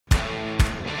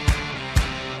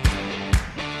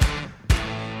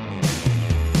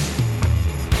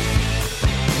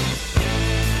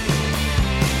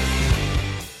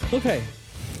Okay,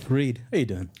 Reid, how you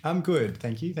doing? I'm good,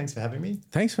 thank you. Thanks for having me.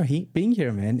 Thanks for being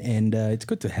here, man, and it's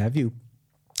good to have you.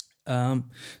 So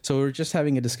we were just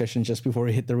having a discussion just before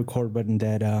we hit the record button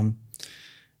that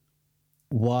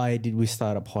why did we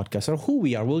start a podcast or who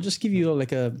we are. We'll just give you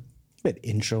like a bit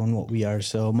intro on what we are.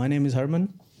 So my name is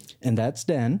Herman, and that's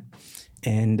Dan,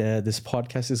 and this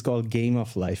podcast is called Game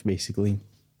of Life, basically.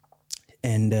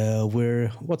 And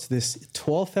what's this,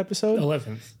 12th episode?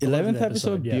 11th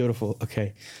episode? Yeah. Beautiful.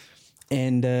 Okay.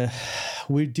 And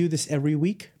we do this every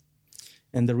week.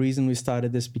 And the reason we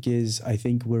started this because I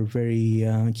think we're very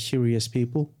curious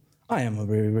people. I am a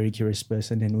very, very curious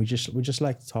person, and we just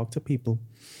like to talk to people.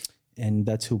 And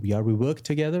that's who we are. We work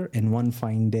together. And one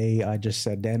fine day, I just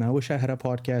said, Dan, I wish I had a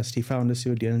podcast. He found a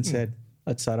studio and said,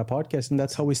 let's start a podcast. And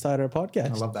that's how we started our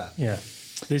podcast. I love that. Yeah.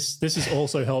 This has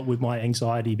also helped with my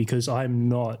anxiety because I'm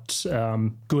not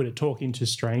good at talking to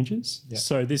strangers. Yeah.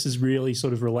 So this has really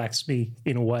sort of relaxed me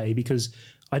in a way because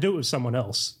I do it with someone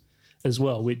else as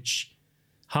well, which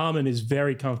Harmon is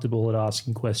very comfortable at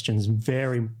asking questions,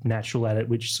 very natural at it,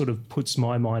 which sort of puts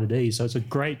my mind at ease. So it's a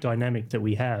great dynamic that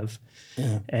we have.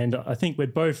 Yeah. And I think we're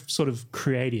both sort of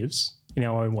creatives in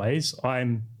our own ways.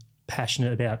 I'm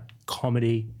passionate about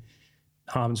comedy.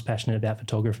 Harmon's passionate about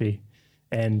photography.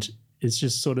 And it's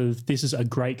just sort of, this is a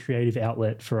great creative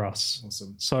outlet for us.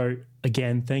 Awesome. So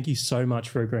again, thank you so much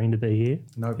for agreeing to be here.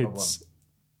 No problem. It's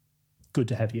good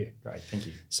to have you. Great, thank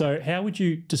you. So how would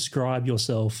you describe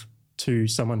yourself to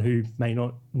someone who may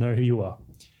not know who you are?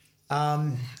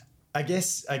 I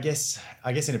guess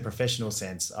in a professional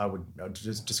sense, I'd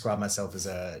just describe myself as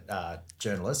a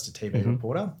journalist, a TV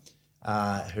reporter,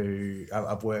 who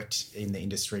I've worked in the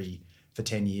industry for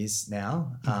 10 years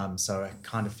now. So I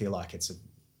kind of feel like it's a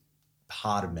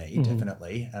part of me,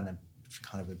 definitely, and a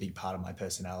kind of a big part of my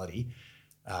personality,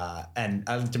 and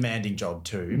a demanding job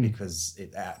too, because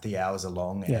the hours are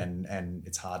long and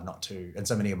it's hard not to. And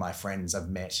so many of my friends I've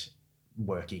met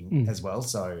working as well,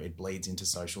 so it bleeds into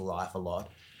social life a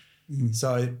lot.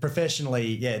 So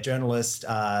professionally, journalist.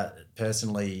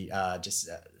 Personally, just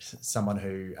someone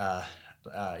who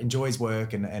enjoys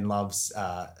work and loves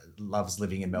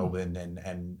living in Melbourne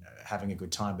and having a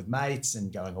good time with mates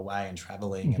and going away and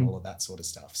traveling and all of that sort of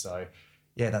stuff. So,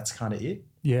 yeah, that's kind of it.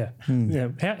 Yeah. Yeah.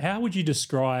 How would you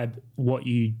describe what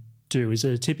you do? Is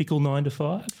it a typical 9 to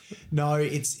 5? No,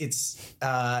 it's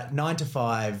 9 to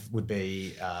 5 would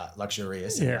be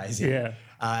luxurious and amazing. Yeah.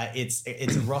 It's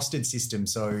a rostered system.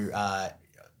 So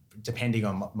depending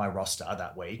on my roster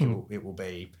that week, it will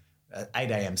be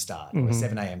 8 a.m. start or a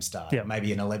 7 a.m. start,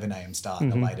 maybe an 11 a.m. start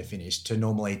and a later finish to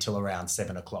normally till around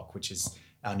 7 o'clock, which is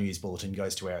our news bulletin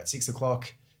goes to air at 6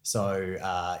 o'clock. So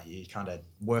you kind of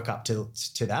work up to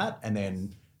that and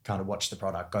then kind of watch the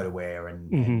product go to air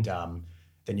and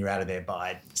then you're out of there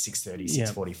by 6:30,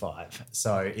 6:45.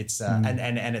 So it's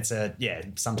and it's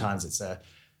sometimes it's a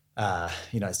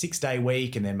 6-day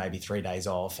week and then maybe 3 days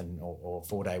off or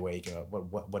 4-day week or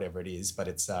whatever it is, but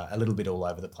it's a little bit all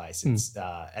over the place. It's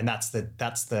and that's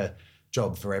the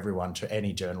job for everyone, to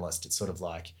any journalist. It's sort of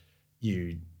like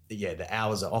the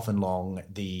hours are often long.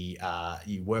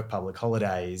 You work public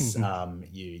holidays.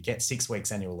 You get 6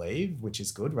 weeks annual leave, which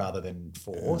is good, rather than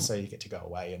 4. So you get to go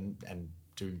away and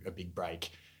do a big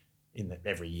break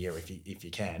every year if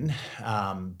you can.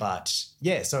 But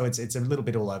yeah, so it's a little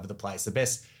bit all over the place. The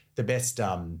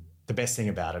best thing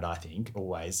about it, I think,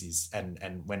 always is,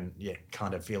 and when you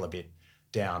kind of feel a bit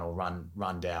down or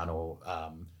run down or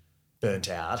burnt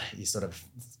out, you sort of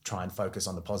try and focus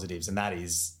on the positives, and that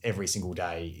is every single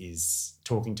day is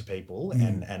talking to people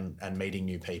and meeting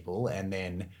new people, and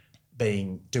then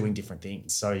doing different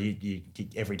things. So you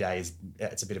every day is,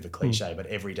 it's a bit of a cliche, but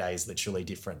every day is literally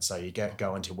different. So you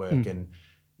go into work and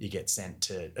you get sent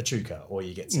to Echuca or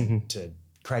you get sent to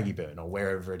Craigieburn or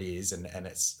wherever it is, and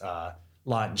it's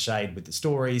light and shade with the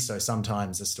stories. So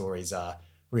sometimes the stories are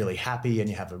really happy and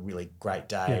you have a really great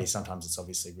day. Yeah. Sometimes it's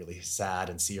obviously really sad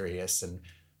and serious, and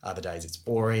other days it's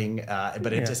boring.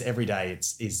 But it just every day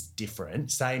is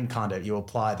different. Same kind of, you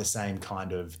apply the same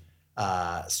kind of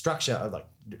structure, like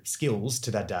skills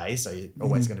to that day. So you're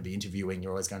always going to be interviewing.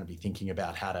 You're always going to be thinking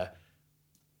about how to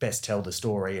best tell the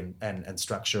story and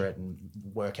structure it and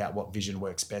work out what vision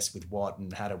works best with what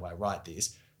and how do I write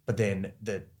this. But then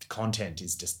the content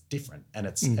is just different, and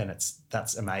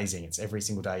that's amazing. It's every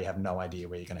single day. You have no idea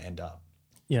where you're going to end up.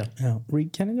 Yeah.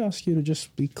 Reid, can I ask you to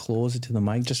just be closer to the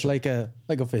mic, just like a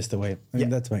fist away? I mean,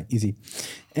 that's fine, easy.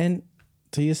 And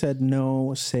so you said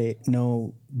no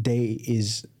day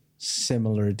is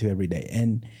similar to every day,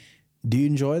 and Do you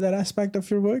enjoy that aspect of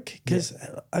your work? Because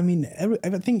I mean, I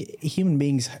think human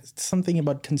beings, something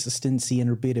about consistency and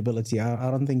repeatability, I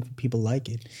don't think people like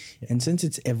it. And since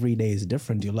it's every day is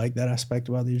different, do you like that aspect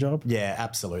about your job? Yeah,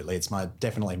 absolutely. It's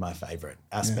definitely my favorite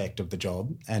aspect of the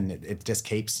job, and it just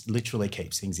literally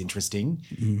keeps things interesting,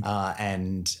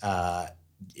 and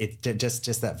it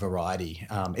just that variety.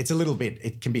 It's a little bit.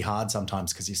 It can be hard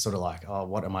sometimes because you're sort of like, oh,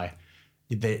 what am I?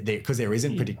 Because there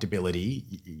isn't predictability.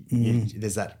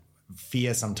 There's that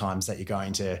fear sometimes that you're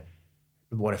going to,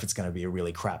 what if it's going to be a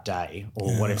really crap day,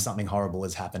 or what if something horrible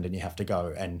has happened and you have to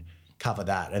go and cover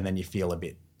that, and then you feel a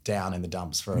bit down in the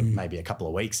dumps for maybe a couple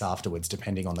of weeks afterwards,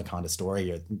 depending on the kind of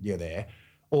story you're there,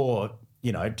 or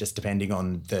just depending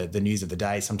on the news of the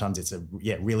day. Sometimes it's a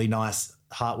really nice,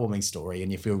 heartwarming story, and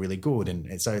you feel really good,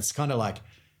 and so it's kind of like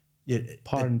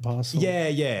part and parcel. Yeah,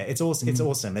 it's awesome. It's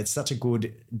awesome. It's such a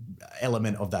good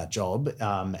element of that job.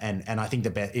 And I think the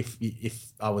best,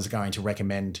 if I was going to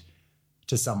recommend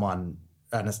to someone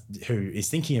who is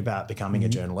thinking about becoming a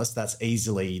journalist, that's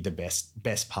easily the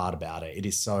best part about it. It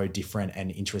is so different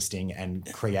and interesting and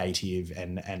creative,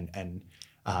 and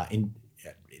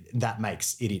that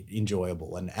makes it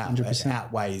enjoyable and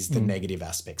outweighs the negative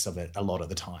aspects of it a lot of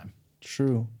the time.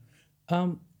 True.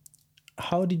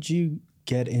 How did you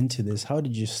get into this? How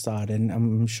did you start? And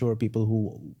I'm sure people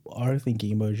who are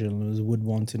thinking about journalism would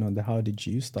want to know how did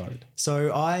you start?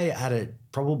 So I had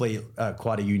probably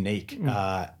quite a unique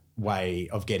way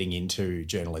of getting into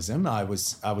journalism. I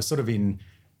was sort of in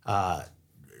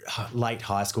late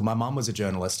high school. My mum was a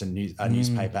journalist and a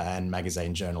newspaper and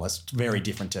magazine journalist, very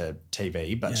different to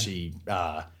TV, but she,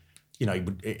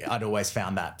 I'd always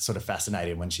found that sort of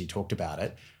fascinating when she talked about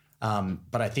it.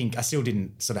 But I think I still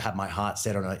didn't sort of have my heart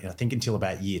set on it, I think, until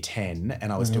about year 10,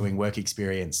 and I was doing work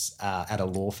experience at a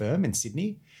law firm in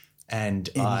Sydney. And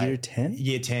year 10?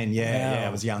 Year 10, yeah, I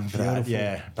was young for that,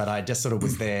 yeah. But I just sort of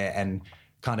was there and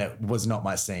kind of was not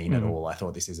my scene at all. I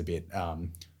thought this is a bit,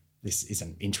 this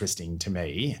isn't interesting to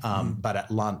me. But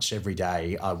at lunch every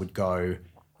day I would go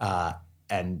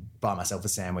and buy myself a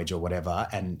sandwich or whatever,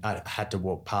 and I had to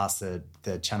walk past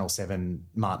the Channel 7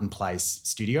 Martin Place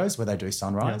studios where they do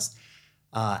Sunrise,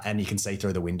 and you can see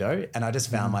through the window. And I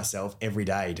just found myself every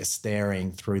day just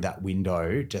staring through that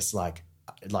window, just like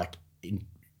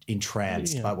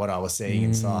entranced by what I was seeing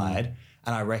inside.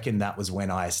 And I reckon that was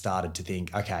when I started to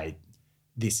think, okay,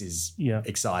 this is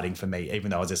exciting for me,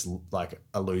 even though I was just like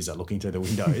a loser looking through the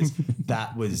windows. I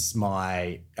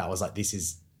was like, this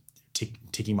is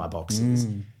ticking my boxes.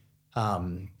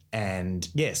 And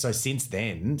yeah, so since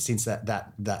then, since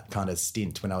that kind of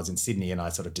stint when I was in Sydney and I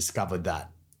sort of discovered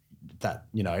that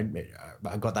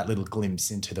I got that little glimpse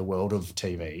into the world of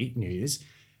TV news,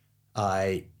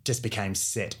 I just became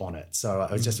set on it. So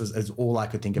it was all I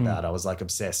could think about. I was like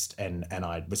obsessed, and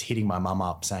I was hitting my mum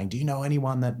up saying, do you know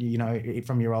anyone that,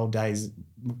 from your old days,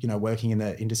 working in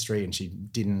the industry? And she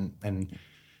didn't. And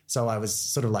so I was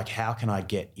sort of like, how can I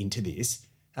get into this?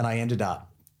 And I ended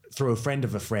up through a friend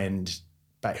of a friend,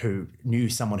 but who knew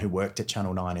someone who worked at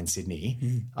Channel 9 in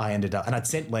Sydney. I ended up, and I'd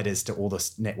sent letters to all the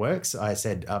networks. I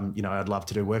said, I'd love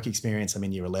to do work experience. I'm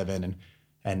in year 11,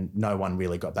 and no one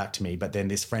really got back to me. But then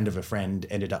this friend of a friend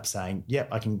ended up saying, yep,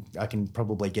 I can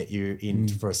probably get you in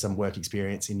for some work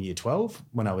experience in year 12,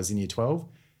 when I was in year 12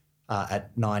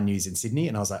 at 9 News in Sydney.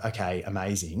 And I was like, okay,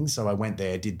 amazing. So I went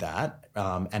there, did that.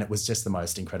 And it was just the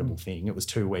most incredible thing. It was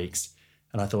 2 weeks.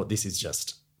 And I thought, this is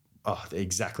just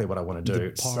exactly what I want to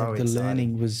do. The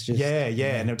learning was just... Yeah.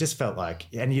 And it just felt like...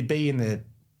 And you'd be in the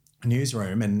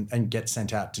newsroom and get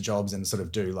sent out to jobs and sort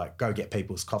of do like go get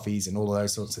people's coffees and all of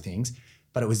those sorts of things.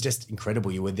 But it was just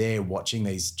incredible. You were there watching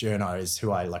these journos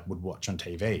who I like would watch on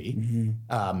TV.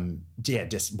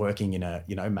 Just working in a,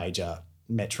 major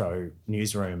metro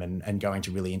newsroom and going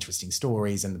to really interesting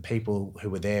stories. And the people who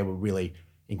were there were really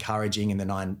encouraging in the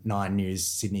 9 News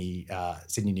Sydney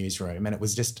newsroom. And it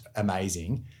was just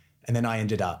amazing. And then I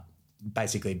ended up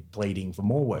basically bleeding for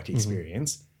more work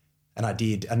experience. And I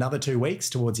did another 2 weeks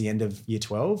towards the end of year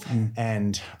 12.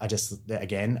 And I just,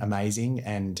 again, amazing.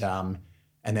 And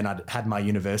then I had my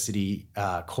university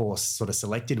course sort of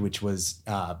selected, which was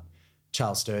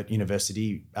Charles Sturt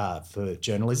University for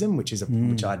journalism, which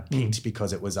I'd picked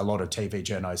because it was a lot of TV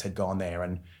journos had gone there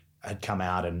and had come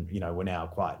out and, were now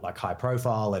quite like high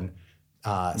profile and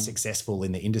successful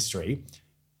in the industry.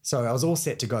 So I was all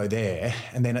set to go there.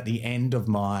 And then at the end of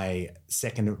my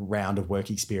second round of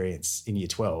work experience in year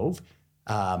 12,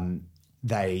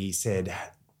 they said,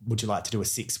 would you like to do a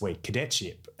 6-week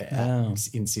cadetship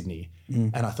in Sydney?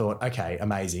 And I thought, okay,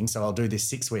 amazing. So I'll do this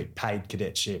 6-week paid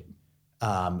cadetship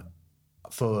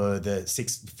for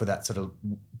that sort of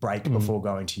break before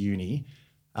going to uni.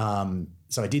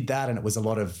 so I did that, and it was a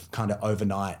lot of kind of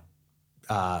overnight,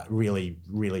 really,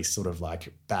 really sort of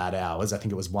like bad hours. I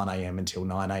think it was 1 a.m. until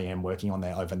 9 a.m. working on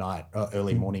their overnight,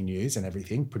 early morning news and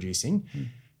everything, producing.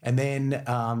 And then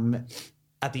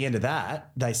at the end of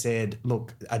that, they said,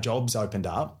 look, a job's opened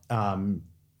up.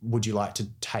 Would you like to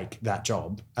take that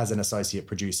job as an associate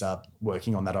producer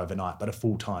working on that overnight, but a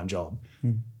full-time job?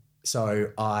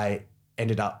 So I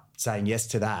ended up saying yes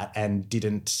to that and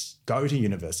didn't go to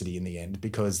university in the end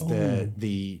because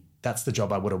that's the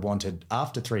job I would have wanted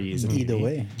after 3 years of either uni.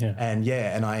 way. Yeah.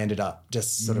 And I ended up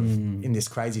just sort of in this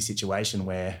crazy situation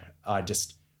where I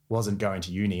just wasn't going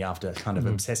to uni after kind of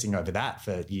obsessing over that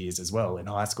for years as well in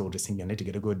high school, just thinking I need to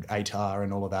get a good ATAR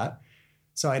and all of that.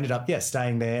 So I ended up,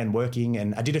 staying there and working,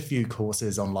 and I did a few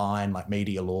courses online like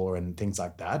media law and things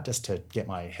like that just to get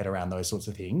my head around those sorts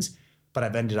of things. But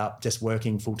I've ended up just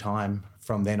working full time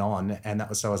from then on, and that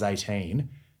was so I was 18,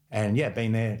 and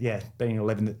been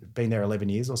there 11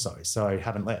 years or so. So I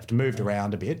haven't left. Moved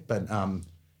around a bit, but so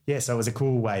it was a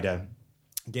cool way to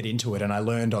get into it, and I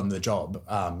learned on the job,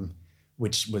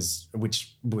 which was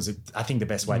I think the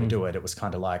best way to do it. It was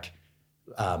kind of like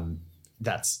I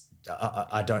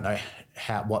don't know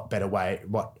what better way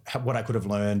what I could have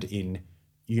learned in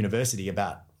university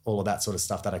about all of that sort of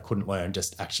stuff that I couldn't learn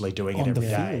just actually doing it every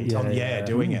day.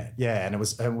 Doing it. Yeah. And it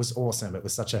was awesome. It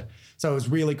was so it was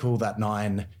really cool that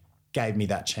Nine gave me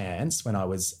that chance when I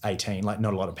was 18. Like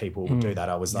not a lot of people would do that.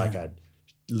 I was like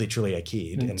literally a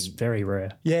kid. It's very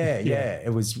rare. Yeah.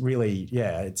 It was really,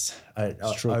 I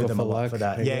owe them a lot for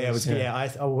that. I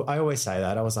always say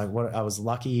that. I was like, I was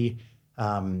lucky,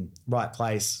 right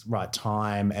place, right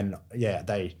time. And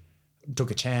they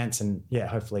took a chance and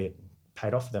hopefully it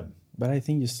paid off for them. But I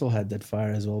think you still had that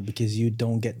fire as well because you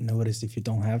don't get noticed if you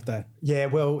don't have that. Yeah,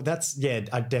 well,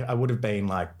 I would have been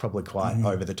like probably quite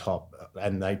over the top,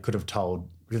 and they could have told,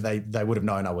 they would have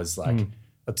known I was like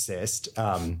obsessed.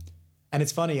 And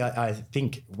it's funny, I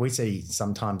think we see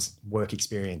sometimes work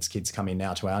experience kids come in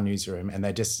now to our newsroom and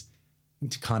they're just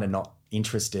kind of not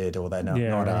interested, or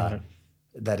they're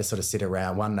they just sort of sit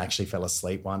around. One actually fell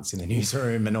asleep once in the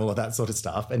newsroom and all of that sort of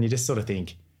stuff. And you just sort of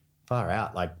think, far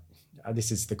out, like,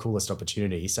 this is the coolest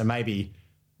opportunity. So maybe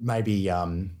I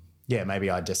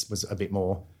just was a bit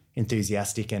more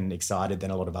enthusiastic and excited than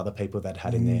a lot of other people that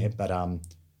had in there. But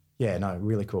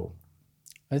really cool.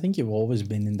 I think you've always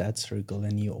been in that circle,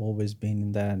 and you've always been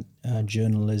in that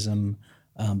journalism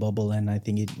bubble. And I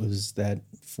think it was that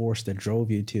force that drove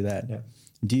you to that. Yeah.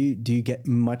 Do you get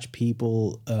much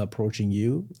people approaching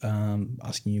you,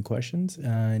 asking you questions,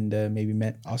 and maybe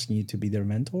asking you to be their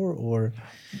mentor, or?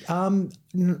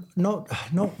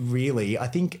 Not really. I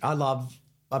think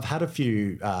I've had a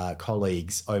few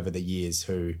colleagues over the years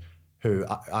who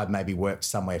I've maybe worked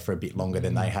somewhere for a bit longer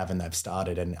than they have, and they've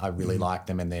started, and I really like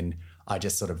them, and then I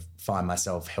just sort of find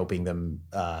myself helping them,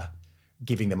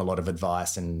 giving them a lot of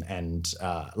advice, and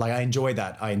like I enjoy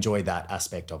that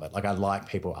aspect of it. Like I like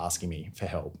people asking me for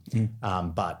help,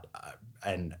 but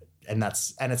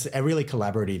it's a really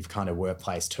collaborative kind of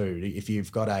workplace too. If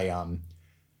you've got a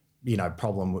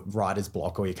problem with writer's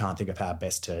block, or you can't think of how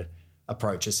best to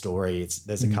approach a story,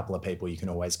 there's a couple of people you can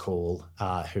always call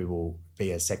who will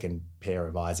be a second pair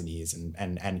of eyes and ears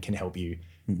and can help you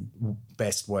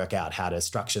best work out how to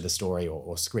structure the story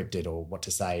or script it, or what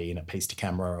to say in a piece to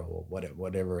camera, or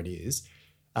whatever it is.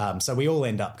 So we all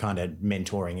end up kind of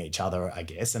mentoring each other, I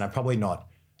guess. And I'm probably not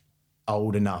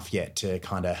old enough yet to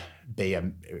kind of be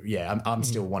I'm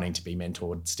still wanting to be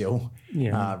mentored still,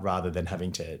 rather than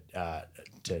having to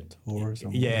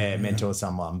mentor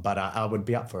someone. But I would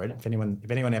be up for it if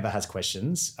anyone ever has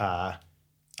questions.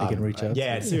 You can reach out.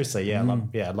 Yeah, seriously.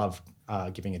 I love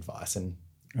giving advice and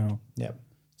yeah.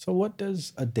 So what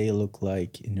does a day look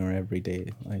like in your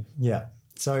everyday life? Yeah.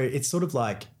 So it's sort of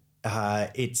like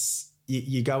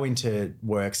you go into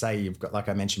work, say you've got, like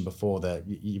I mentioned before,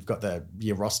 you've got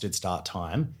your rostered start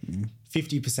time.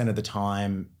 50% of the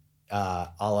time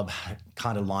I'll have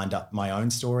kind of lined up my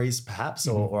own stories perhaps,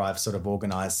 or I've sort of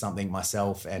organised something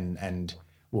myself and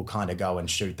we'll kind of go and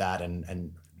shoot that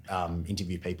and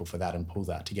interview people for that and pull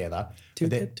that together. Do you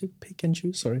get to pick and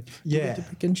choose? Sorry. Do you get to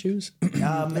pick and choose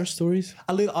their stories?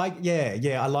 A little.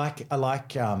 I like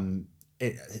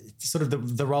it, sort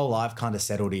of the role I've kind of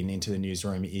settled into the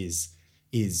newsroom is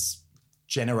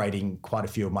generating quite a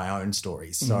few of my own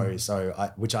stories.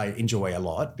 So which I enjoy a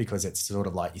lot, because it's sort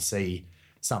of like you see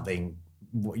something,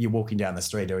 you're walking down the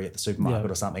street or at the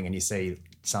supermarket or something, and you see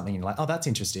something and you're like, oh, that's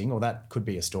interesting, or that could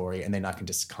be a story, and then I can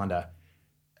just kind of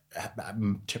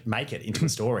make it into a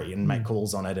story and make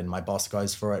calls on it, and my boss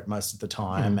goes for it most of the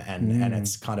time, and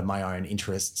it's kind of my own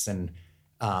interests, and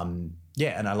and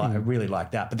I really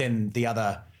like that. But then the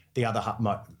other the other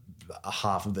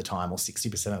half of the time, or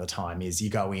 60% of the time, is you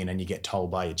go in and you get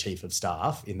told by your chief of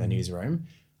staff in the newsroom,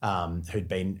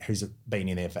 who's been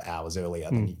in there for hours earlier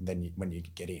than when you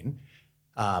get in.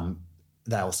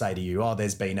 They'll say to you, "Oh,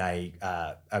 there's been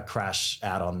a crash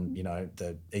out on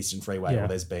the Eastern Freeway, or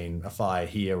there's been a fire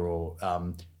here, or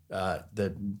the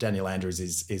Daniel Andrews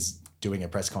is doing a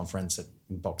press conference at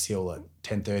Box Hill at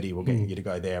 10:30. We'll get you to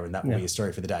go there, and that will be your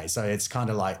story for the day." So it's kind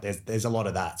of like there's a lot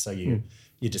of that. So you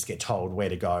just get told where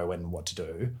to go and what to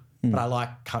do. But I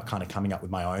like kind of coming up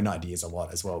with my own ideas a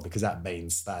lot as well, because that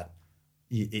means that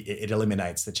it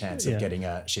eliminates the chance of getting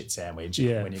a shit sandwich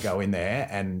when you go in there,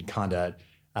 and kind of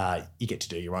you get to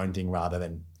do your own thing rather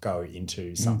than go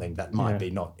into something that might be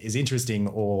not as interesting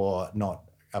or not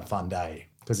a fun day,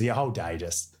 because your whole day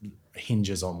just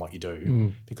hinges on what you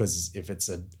do. Because if it's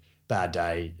a bad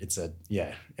day, if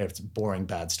it's a boring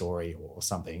bad story or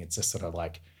something, it's just sort of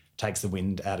like takes the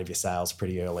wind out of your sails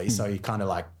pretty early. So you kind of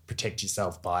like protect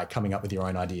yourself by coming up with your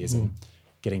own ideas and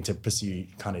getting to pursue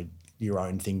kind of your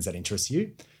own things that interest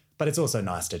you. But it's also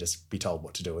nice to just be told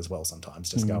what to do as well sometimes.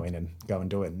 Just go in and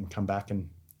do it and come back and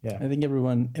I think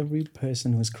every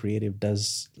person who's creative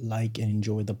does like and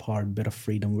enjoy the bit of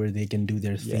freedom where they can do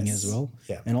their thing as well.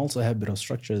 Yeah. And also have a bit of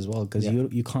structure as well, because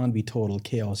you can't be total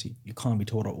chaos. You can't be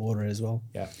total order as well.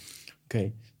 Yeah.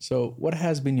 Okay. So what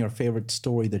has been your favorite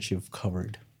story that you've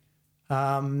covered?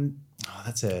 What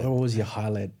was your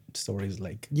highlight stories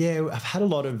like? Yeah, I've had a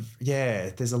lot of,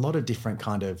 there's a lot of different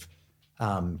kind of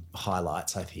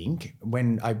highlights, I think.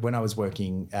 When I was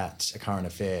working at A Current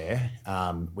Affair,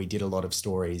 we did a lot of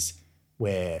stories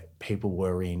where people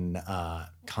were in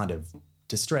kind of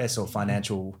distress or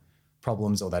financial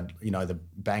problems, or that, the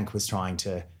bank was trying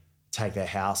to take their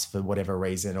house for whatever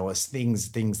reason, or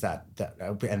things that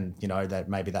and, that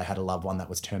maybe they had a loved one that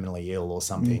was terminally ill or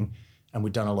something. And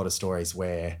we've done a lot of stories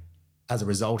where, as a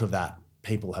result of that,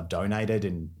 people have donated.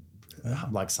 And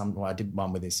I did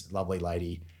one with this lovely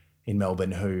lady in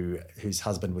Melbourne whose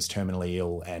husband was terminally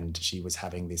ill, and she was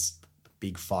having this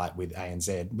big fight with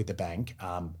ANZ, with the bank,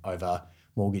 over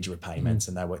mortgage repayments,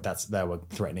 and they were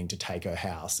threatening to take her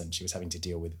house, and she was having to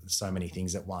deal with so many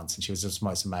things at once, and she was just the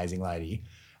most amazing lady.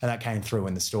 And that came through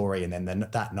in the story. And then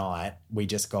that night we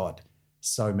just got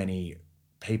so many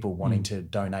people wanting to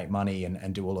donate money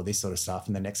and do all of this sort of stuff.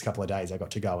 And the next couple of days I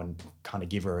got to go and kind of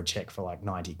give her a check for like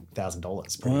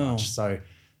 $90,000 pretty much. So,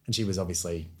 and she was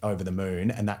obviously over the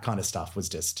moon, and that kind of stuff was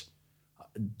just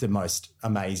the most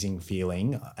amazing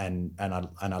feeling. And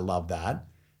I love that.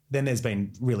 Then there's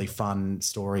been really fun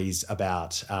stories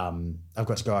about, I've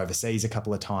got to go overseas a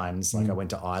couple of times. Like I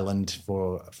went to Ireland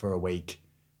for a week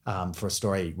for a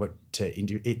story to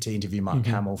interview Mark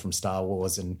Hamill from Star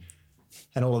Wars and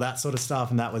all of that sort of stuff.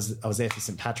 And I was there for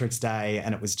St. Patrick's Day,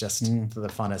 and it was just the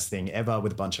funnest thing ever,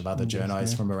 with a bunch of other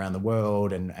journos from around the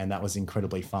world. And that was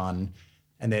incredibly fun.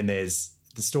 And then there's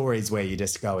the stories where you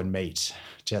just go and meet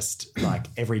just like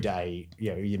every day,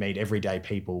 you meet everyday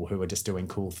people who are just doing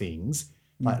cool things.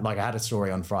 Like I had a story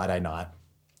on Friday night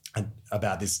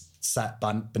about this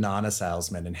banana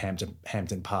salesman in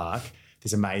Hampton Park,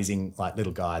 this amazing like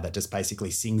little guy that just basically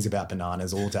sings about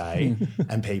bananas all day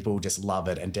and people just love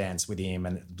it and dance with him,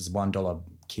 and it was $1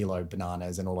 kilo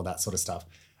bananas and all of that sort of stuff.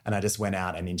 And I just went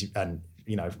out and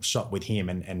shop with him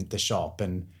and the shop,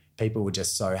 and people were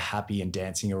just so happy and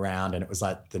dancing around, and it was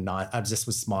like the night I just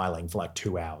was smiling for like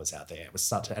 2 hours out there. It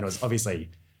was and it was obviously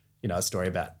a story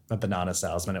about a banana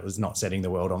salesman. It was not setting the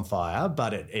world on fire,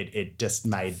 but it just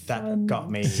made that got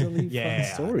me. Fun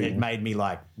story. It made me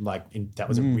that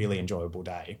was a really enjoyable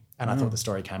day, and I thought the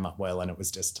story came up well, and it was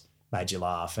just made you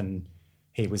laugh. And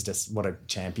he was just what a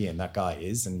champion that guy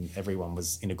is, and everyone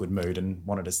was in a good mood and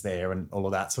wanted us there and all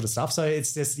of that sort of stuff. So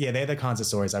it's just they're the kinds of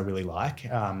stories I really like.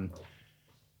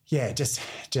 Just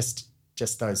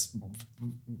those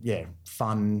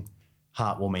fun,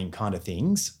 heartwarming kind of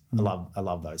things. I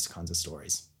love those kinds of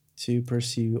stories. To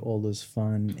pursue all those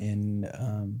fun and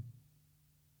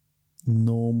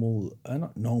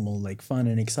not normal, like fun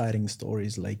and exciting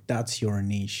stories, like that's your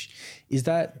niche. Is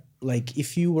that like,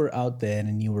 if you were out there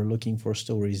and you were looking for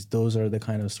stories, those are the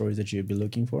kind of stories that you'd be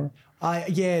looking for?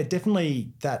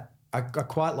 Definitely that. I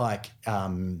quite like,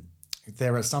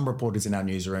 there are some reporters in our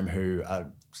newsroom who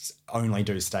only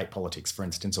do state politics, for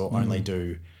instance, or only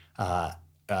do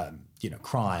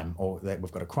crime, or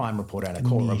we've got a crime reporter and a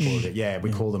court reporter. Yeah,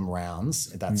 we call them rounds.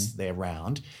 That's their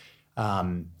round.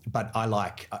 But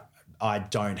I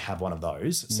don't have one of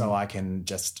those, so I can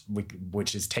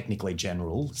which is technically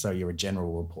general. So you're a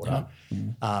general reporter.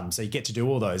 So you get to do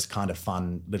all those kind of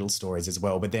fun little stories as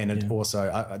well. But then it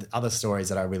also other stories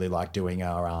that I really like doing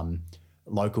are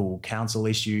local council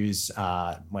issues,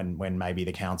 when maybe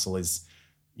the council is,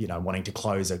 wanting to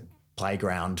close a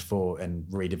playground and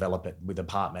redevelop it with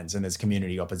apartments, and there's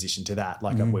community opposition to that.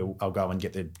 Like I'll go and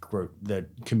get the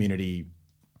community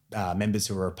members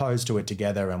who are opposed to it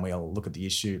together, and we'll look at the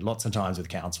issue. Lots of times with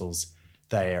councils,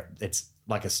 it's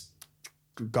like a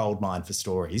gold mine for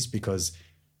stories, because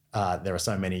there are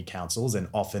so many councils, and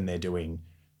often they're doing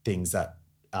things that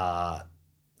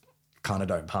kind of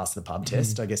don't pass the pub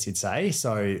test, I guess you'd say.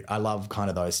 So I love kind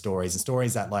of those stories, and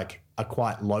stories that like are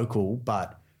quite local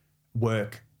but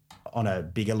work on a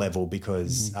bigger level,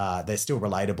 because they're still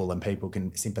relatable and people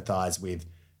can sympathise with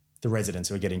the residents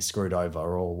who are getting screwed over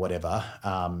or whatever.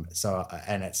 And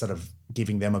it's sort of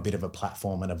giving them a bit of a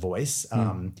platform and a voice,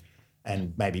 and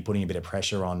maybe putting a bit of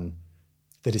pressure on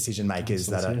the decision makers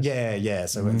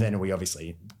So then we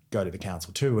obviously go to the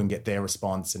council too and get their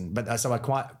response. So I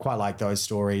quite like those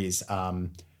stories. So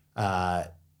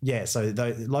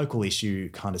the local issue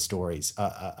kind of stories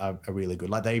are really good.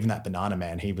 Like even that Banana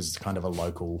Man, he was kind of a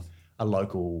local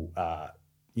little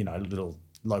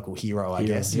local hero, I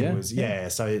guess. Yeah. It was,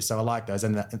 So I like those,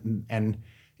 and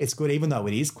it's good, even though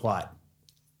it is quite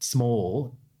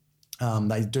small.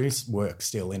 They do work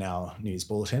still in our news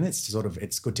bulletin.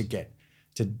 It's good to get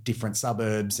to different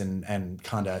suburbs and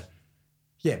kind of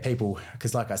people,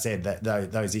 because like I said,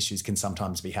 those issues can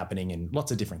sometimes be happening in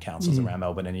lots of different councils around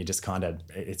Melbourne, and you just kind of,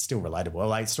 it's still relatable.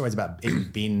 Like stories about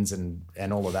bins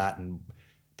and all of that, and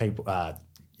people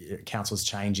councils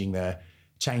changing the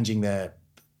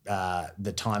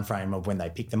time frame of when they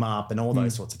pick them up and all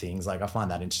those sorts of things. Like I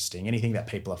find that interesting. Anything that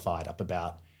people are fired up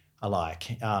about, I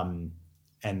like.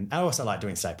 And I also like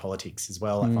doing state politics as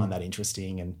well. I find that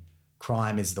interesting. And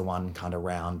crime is the one kind of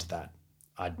round that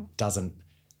doesn't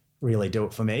really do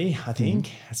it for me. I think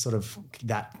sort of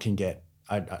that can get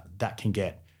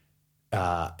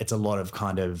it's a lot of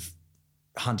kind of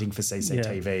hunting for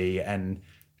CCTV and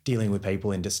dealing with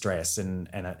people in distress, and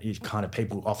you kind of,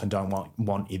 people often don't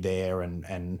want you there, and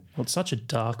well, it's such a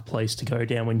dark place to go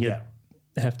down when you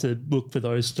have to look for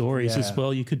those stories as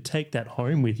well. You could take that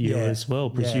home with you as well,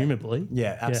 presumably.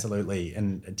 Yeah, absolutely.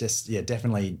 And just,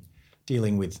 definitely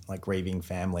dealing with like grieving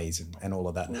families and all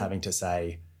of that, and having to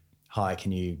say, hi,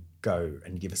 can you go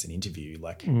and give us an interview?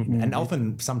 Like, and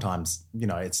often sometimes,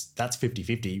 that's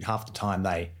 50-50. Half the time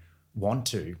they want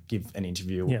to give an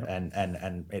interview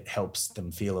and it helps them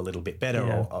feel a little bit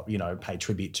better or pay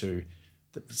tribute to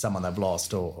someone they've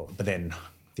lost, but then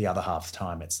the other half the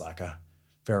time it's like a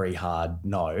very hard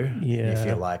no. You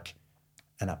feel like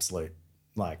an absolute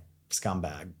like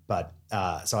scumbag, but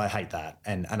so I hate that,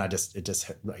 and I just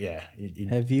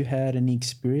Have you had any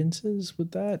experiences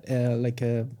with that,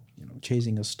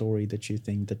 chasing a story that you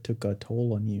think that took a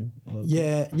toll on you?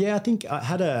 I think I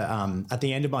had at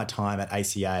the end of my time at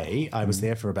ACA, I was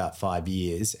there for about 5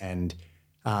 years, and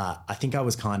I think I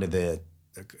was kind of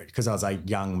because I was a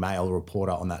young male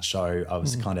reporter on that show, I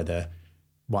was kind of the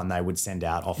one they would send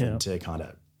out often to kind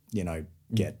of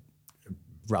get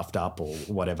roughed up or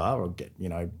whatever, or get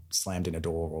slammed in a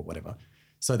door or whatever.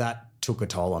 So that took a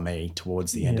toll on me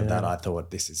towards the end of that. I thought,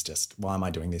 this is just, why am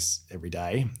I doing this every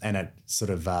day? And it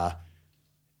sort of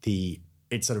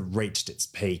reached its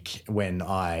peak when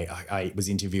I was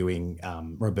interviewing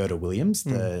Roberta Williams,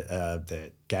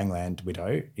 the gangland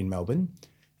widow in Melbourne,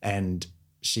 and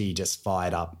she just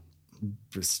fired up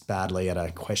just badly at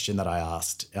a question that I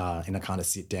asked in a kind of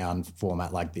sit down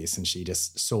format like this, and she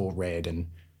just saw red and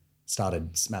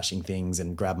started smashing things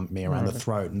and grabbing me around the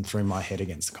throat and threw my head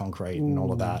against the concrete and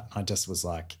all of that. I just was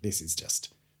like, this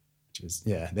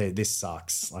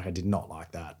sucks. Like, I did not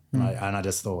like that. And I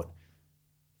just thought,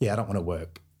 I don't want to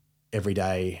work every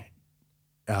day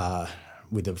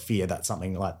with the fear that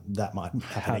something like that might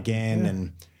happen again.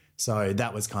 And so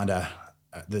that was kind of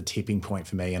the tipping point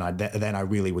for me. And then I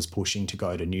really was pushing to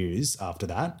go to news after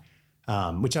that.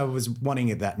 Which I was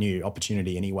wanting that new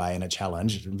opportunity anyway, and a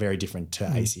challenge, very different to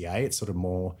ACA. It's sort of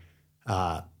more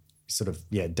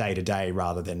day to day,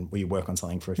 rather than we work on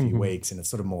something for a few weeks, and it's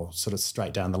sort of more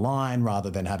straight down the line, rather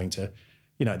than having to,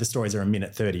 the stories are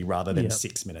 1:30 rather than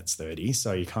 6 minutes 30.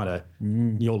 So you kind of,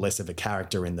 you're less of a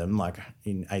character in them. Like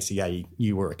in ACA,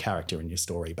 you were a character in your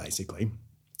story basically.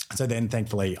 So then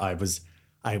thankfully I was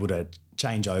able to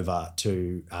change over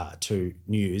to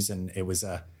news, and it was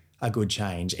a good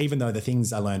change, even though the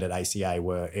things I learned at ACA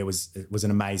it was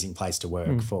an amazing place to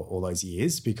work for all those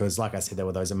years, because like I said, there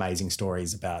were those amazing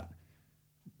stories about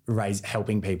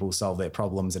helping people solve their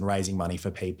problems and raising money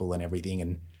for people and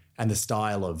everything. And the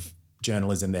style of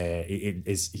journalism there, it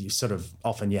is, you sort of,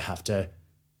 often you have to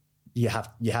you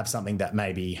have something that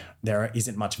maybe there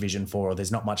isn't much vision for, or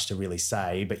there's not much to really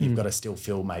say, but you've got to still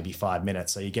fill maybe 5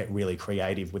 minutes. So you get really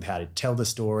creative with how to tell the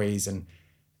stories, and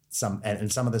some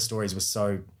of the stories were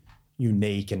so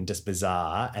unique and just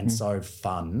bizarre and so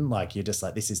fun. Like you're just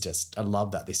like, this is just, I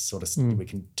love that this sort of we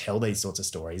can tell these sorts of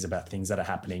stories about things that are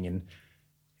happening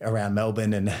around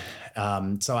Melbourne.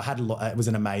 And so I had it was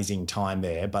an amazing time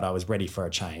there, but I was ready for a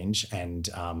change. And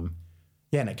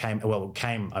and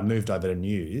I moved over to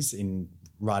news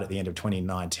right at the end of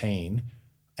 2019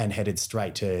 and headed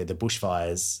straight to the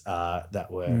bushfires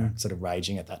that were sort of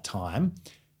raging at that time,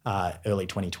 early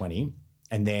 2020.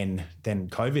 And then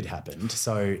COVID happened.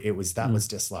 So that was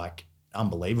just like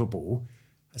unbelievable.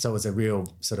 So it was a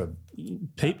real sort of...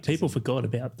 People forgot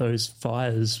about those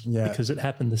fires because it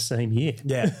happened the same year.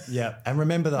 Yeah. And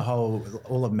remember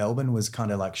all of Melbourne was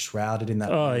kind of like shrouded in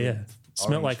that... Oh, yeah.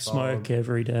 Smelled like fog. Smoke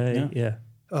every day. Yeah.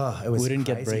 Oh, it was We didn't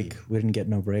crazy. get break. We didn't get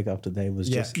no break after that. It was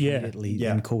just immediately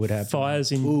when COVID happened.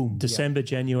 Fires in December,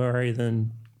 January,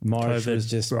 then March COVID was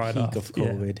just right peak after. of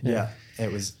COVID. Yeah,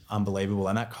 it was unbelievable.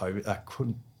 And that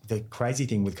COVID, the crazy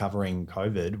thing with covering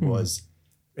COVID was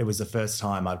it was the first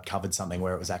time I'd covered something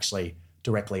where it was actually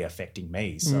directly affecting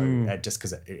me. So just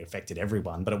because it affected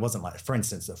everyone, but it wasn't like, for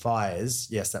instance, the fires,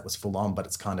 yes, that was full on, but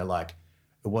it's kind of like,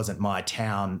 it wasn't my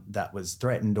town that was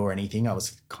threatened or anything. I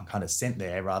was kind of sent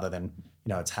there rather than,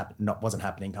 wasn't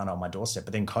happening kind of on my doorstep.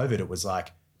 But then COVID, it was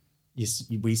like,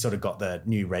 we sort of got the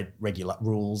new regular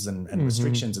rules and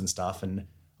restrictions and stuff, and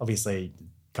obviously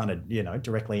kind of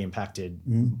directly impacted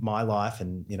my life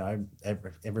and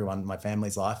everyone, my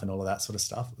family's life, and all of that sort of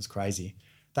stuff. It was crazy.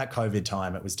 That COVID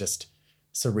time, it was just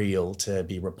surreal to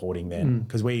be reporting then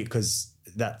because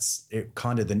that's it.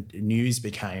 Kind of the news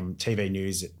became TV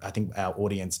news. I think our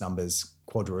audience numbers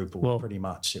quadrupled pretty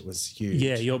much. It was huge.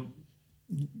 Yeah,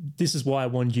 this is why I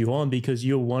wanted you on, because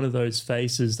you're one of those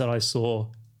faces that I saw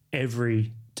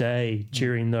every day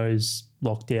during those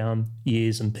lockdown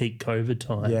years and peak COVID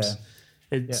times.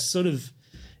 It's sort of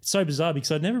so bizarre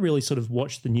because I'd never really sort of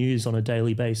watched the news on a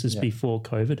daily basis before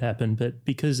COVID happened, but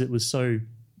because it was so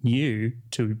new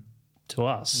to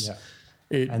us.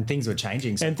 And things were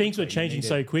changing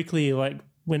so quickly. Like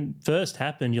when it first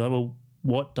happened, you're like, well,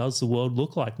 what does the world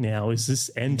look like now? Is this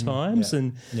end times?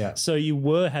 And so you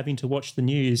were having to watch the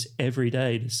news every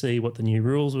day to see what the new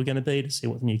rules were going to be, to see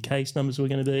what the new case numbers were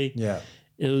going to be. Yeah.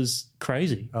 It was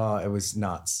crazy. Oh, it was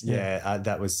nuts.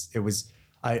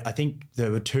 I think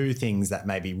there were two things that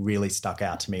maybe really stuck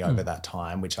out to me over that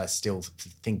time, which I still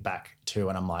think back to,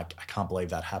 and I'm like, I can't believe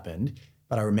that happened.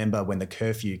 But I remember when the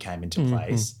curfew came into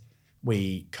place,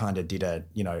 we kind of did I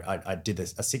did a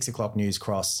 6 o'clock news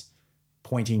cross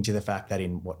pointing to the fact that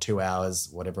in 2 hours,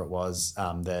 whatever it was,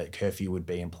 the curfew would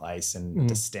be in place, and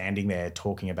just standing there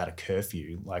talking about a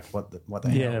curfew, like what the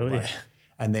hell? Like,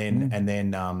 and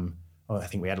then I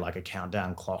think we had like a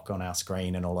countdown clock on our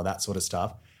screen and all of that sort of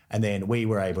stuff. And then we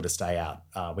were able to stay out.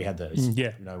 We had those,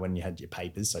 when you had your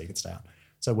papers, so you could stay out.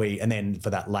 So and then for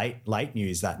that late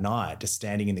news that night, just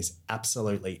standing in this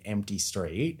absolutely empty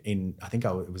street I think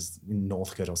it was in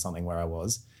Northcote or something where I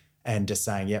was, and just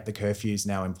saying, yep, the curfew's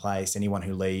now in place. Anyone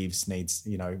who leaves needs,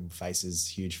 faces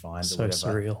huge fines or whatever. So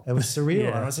surreal. It was surreal.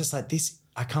 And I was just like,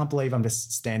 I can't believe I'm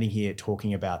just standing here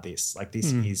talking about this. Like,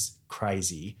 this is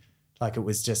crazy. Like, it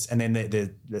was just, and then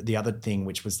the other thing,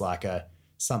 which was like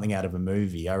something out of a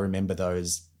movie. I remember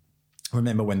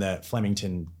when the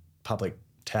Flemington public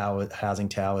housing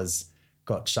towers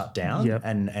got shut down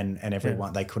and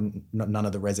everyone, they couldn't, none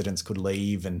of the residents could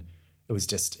leave, and it was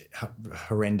just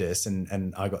horrendous.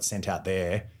 And I got sent out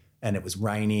there, and it was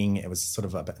raining. It was sort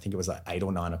of, I think it was like 8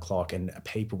 or 9 o'clock, and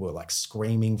people were like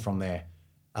screaming from their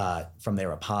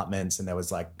apartments, and there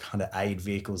was like kind of aid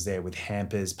vehicles there with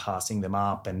hampers passing them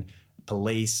up, and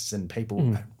police and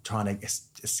people trying to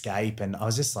escape. And I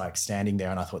was just like standing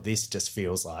there, and I thought, this just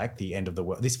feels like the end of the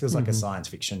world. This feels like a science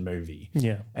fiction movie.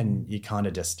 Yeah. And you kind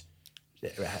of just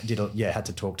had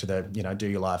to talk to do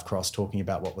your live cross, talking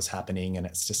about what was happening. And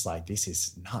it's just like, this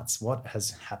is nuts. What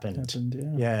has happened?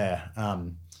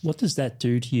 What does that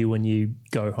do to you when you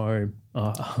go home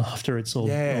after it's all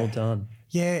done?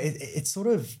 Yeah, it's sort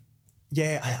of,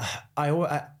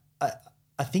 I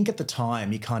think at the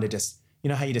time you kind of just,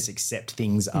 how you just accept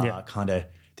things are kind of,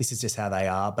 this is just how they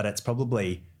are. But it's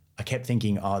probably, I kept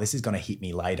thinking, this is going to hit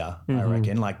me later. I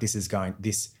reckon, like this is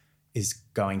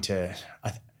going to,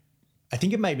 I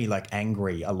think it made me like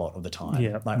angry a lot of the time.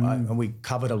 Yeah. And we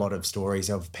covered a lot of stories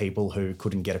of people who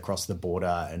couldn't get across the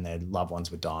border and their loved ones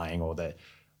were dying, or that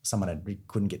someone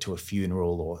couldn't get to a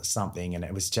funeral or something. And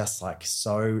it was just like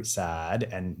so sad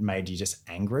and made you just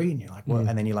angry. And you're like, well,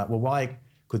 and then you're like, well, why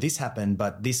could this happen,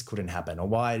 but this couldn't happen? Or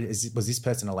was this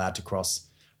person allowed to cross?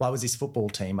 Why was this football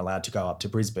team allowed to go up to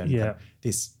Brisbane? Yeah.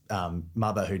 This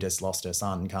mother who just lost her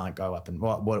son can't go up, and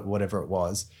whatever it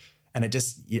was. And I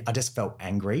just felt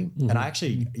angry. And I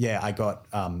actually, I got,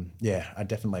 I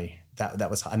definitely, that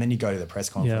was hard. And then you go to the press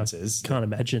conferences. Yeah, can't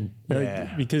imagine.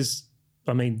 Because,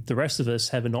 I mean, the rest of us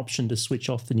have an option to switch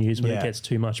off the news when it gets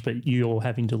too much, but you're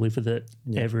having to live with it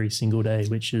every single day,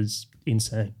 which is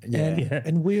insane.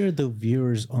 And we're the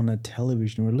viewers on a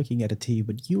television. We're looking at a TV,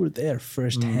 but you were there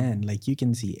firsthand. Like, you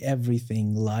can see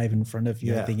everything live in front of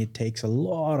you. I think it takes a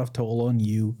lot of toll on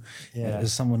you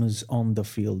as someone who's on the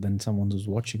field and someone who's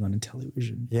watching on a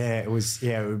television. It was.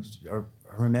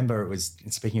 I remember it was,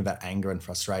 speaking of that anger and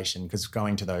frustration, because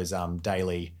going to those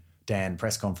daily Dan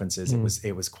press conferences,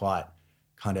 it was quite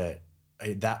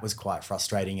that was quite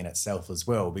frustrating in itself as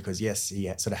well, because yes, he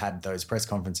sort of had those press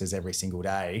conferences every single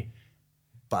day,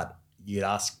 but you'd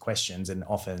ask questions and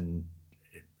often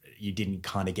you didn't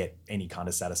kind of get any kind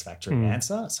of satisfactory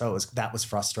answer. So that was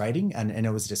frustrating, and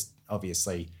it was just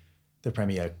obviously the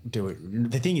Premier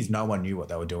the thing is, no one knew what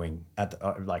they were doing at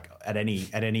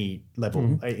any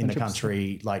level in the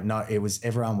country. Like, no,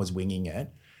 everyone was winging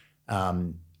it,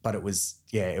 but it was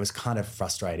kind of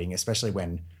frustrating, especially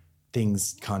when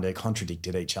things kind of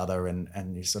contradicted each other,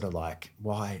 and you're sort of like,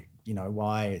 why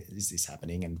is this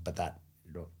happening? But that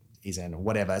isn't, or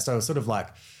whatever. So it was sort of like,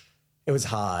 it was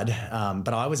hard.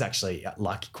 But I was actually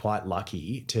quite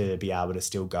lucky to be able to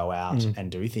still go out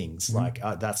and do things. Like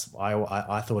I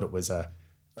thought it was I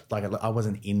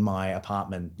wasn't in my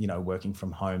apartment, working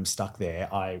from home, stuck there.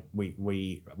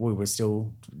 We were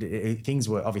still, things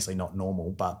were obviously not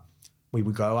normal, but we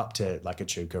would go up to like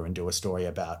Echuca and do a story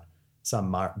about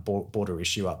some border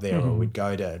issue up there, or we'd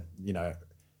go to,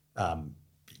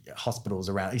 hospitals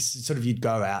around. You'd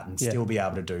go out and still be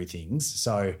able to do things.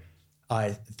 So I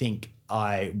think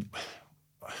I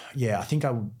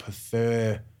would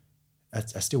prefer, I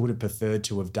still would have preferred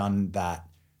to have done that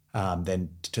than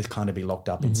to kind of be locked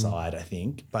up inside, I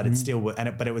think. But it still,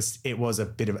 it was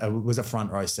a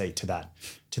front row seat to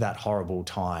that horrible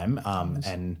time.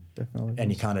 And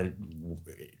you kind of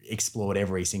explored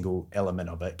every single element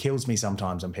of it. Kills me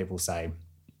sometimes when people say,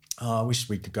 oh, I wish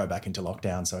we could go back into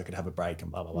lockdown so I could have a break and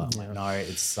blah, blah, blah. Like, no,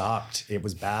 it sucked. It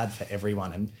was bad for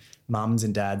everyone. And mums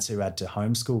and dads who had to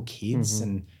homeschool kids,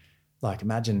 and like,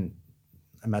 imagine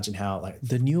how, like,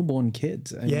 the newborn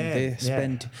kids. They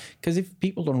spent, because if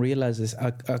people don't realize this,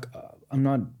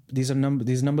 these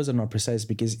numbers are not precise,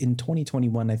 because in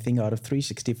 2021, I think out of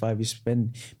 365, we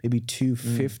spent maybe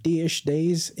 250-ish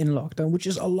days in lockdown, which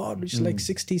is a lot, which is like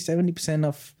 60-70%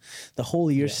 of the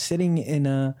whole year sitting in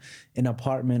an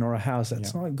apartment or a house.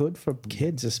 That's not good for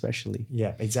kids, especially.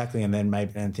 Yeah, exactly. And then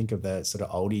and think of the sort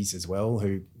of oldies as well,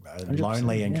 who are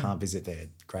lonely and can't visit their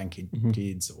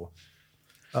grandkids or.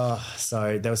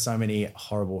 So there were so many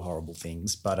horrible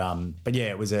things, but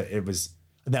yeah,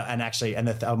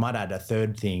 I might add a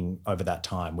third thing over that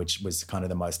time, which was kind of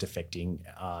the most affecting,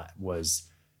 was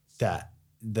that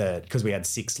because we had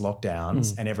 6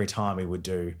 lockdowns, and every time we would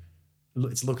do,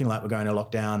 it's looking like we're going to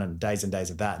lockdown, and days of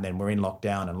that, and then we're in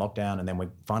lockdown, and then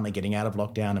we're finally getting out of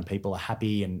lockdown, and people are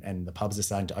happy, and the pubs are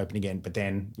starting to open again. But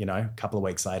then, a couple of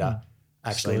weeks later,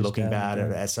 actually looking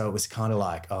bad. So it was kind of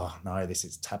like, oh no,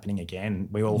 it's happening again.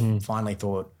 We all finally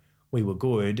thought we were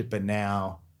good, but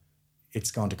now it's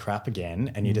gone to crap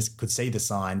again. And you just could see the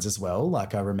signs as well.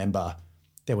 Like, I remember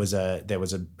there was a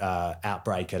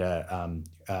outbreak at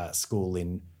a school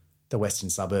in the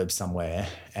western suburbs somewhere,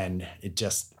 and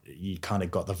you kind of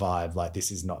got the vibe like,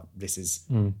 this is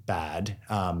bad.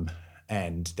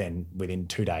 And then within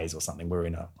 2 days or something, we're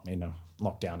in a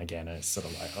lockdown again, and it's sort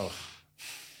of like, oh.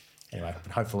 Anyway,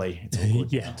 but hopefully it's all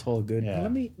good. It's all good. Yeah.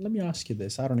 Let me ask you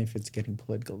this. I don't know if it's getting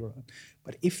political or not,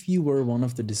 but if you were one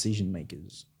of the decision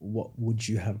makers, what would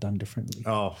you have done differently?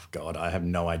 Oh God, I have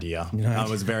no idea.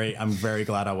 I'm very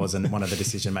glad I wasn't one of the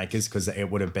decision makers, because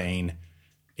it would have been.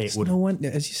 No one,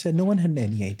 as you said, no one had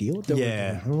any idea what they were doing.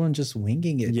 Everyone just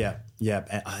winging it. Yeah.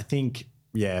 I think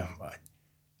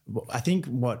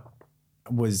what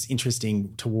was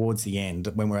interesting towards the end,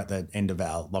 when we're at the end of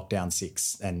our lockdown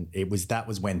 6, and that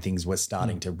was when things were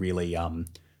starting to really,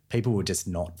 people were just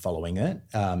not following it,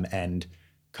 and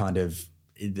kind of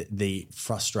the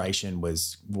frustration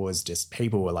was just,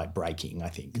 people were like breaking, I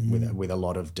think, with a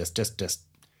lot of just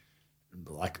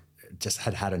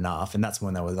had enough. And that's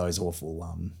when there were those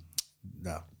awful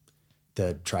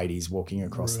the tradies walking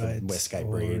across the Westgate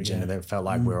Bridge, and it felt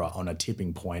like we were on a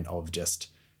tipping point of just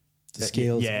the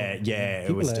scales.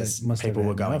 It was just, people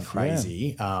were going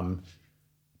crazy.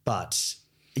 But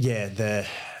yeah,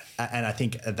 and I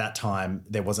think at that time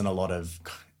there wasn't a lot of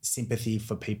sympathy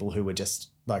for people who were just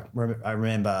like, I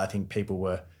remember, I think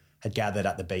people had gathered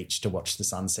at the beach to watch the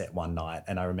sunset one night.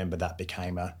 And I remember that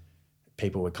became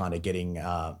people were kind of getting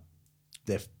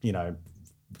their,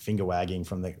 finger wagging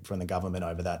from the government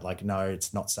over that. Like, no,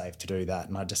 it's not safe to do that.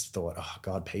 And I just thought, oh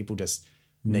God, people just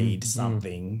need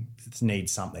something,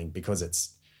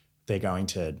 because they're going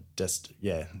to just,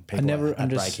 people are at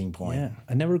breaking point. Yeah,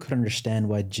 I never could understand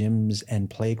why gyms and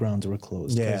playgrounds were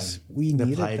closed. Yeah,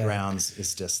 the playgrounds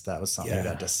is just, that was something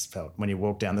that just felt, when you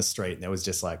walk down the street and there was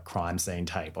just like crime scene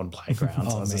tape on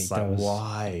playgrounds. I was just like,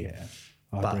 why? Yeah,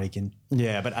 heartbreaking.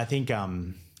 But I think, I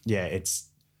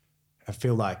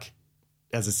feel like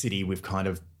as a city, we've kind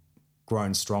of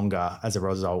grown stronger as a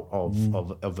result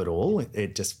of it all.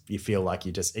 It just, you feel like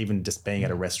you just, even just being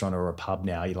at a restaurant or a pub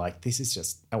now, you're like, this is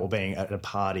just, or being at a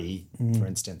party, for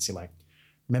instance, you're like,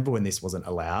 remember when this wasn't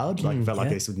allowed? Like, it felt like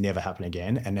this would never happen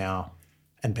again. And now,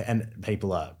 and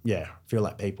people are, feel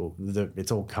like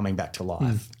it's all coming back to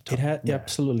life. It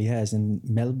absolutely has. And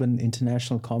Melbourne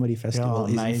International Comedy Festival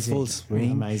is in full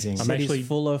swing. Amazing. I'm actually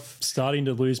starting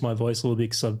to lose my voice a little bit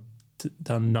because I've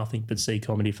done nothing but see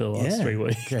comedy for the last 3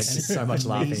 weeks. Yeah, it's so much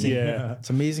laughing. Yeah.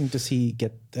 It's amazing to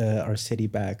get our city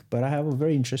back. But I have a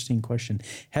very interesting question.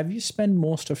 Have you spent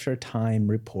most of your time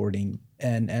reporting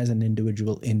and as an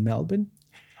individual in Melbourne?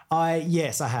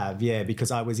 Yes, I have. Yeah, because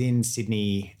I was in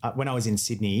Sydney. When I was in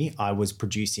Sydney, I was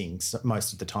producing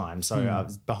most of the time. So I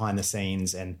was behind the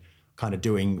scenes and kind of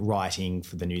doing writing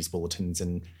for the news bulletins.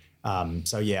 And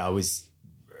I was...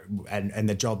 And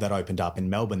the job that opened up in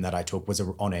Melbourne that I took was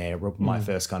on air, my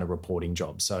first kind of reporting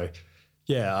job. So,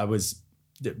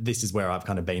 this is where I've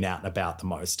kind of been out and about the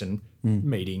most and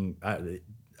meeting.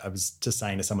 I was just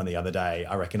saying to someone the other day,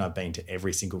 I reckon I've been to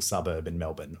every single suburb in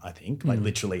Melbourne, I think, like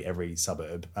literally every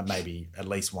suburb, maybe at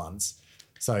least once.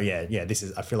 So, I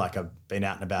feel like I've been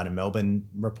out and about in Melbourne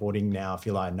reporting now. I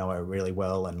feel like I know it really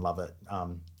well and love it.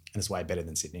 And it's way better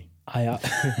than Sydney.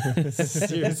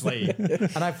 Seriously.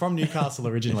 And I'm from Newcastle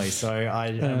originally, so I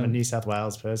am a New South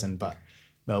Wales person, but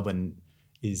Melbourne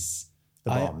is the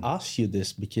bomb. I asked you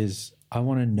this because I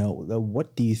want to know,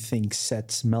 what do you think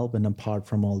sets Melbourne apart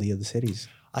from all the other cities?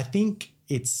 I think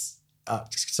it's...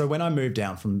 so when I moved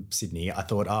down from Sydney, I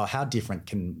thought, how different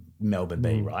can Melbourne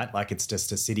be, right? Like, it's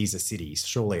just a city's a city.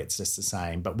 Surely it's just the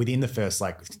same. But within the first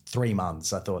 3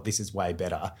 months, I thought this is way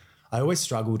better. I always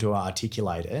struggle to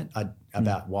articulate it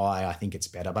about why I think it's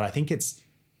better, but I think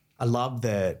I love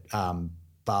the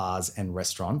bars and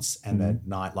restaurants and the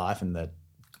nightlife and the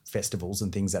festivals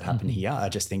and things that happen here. I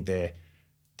just think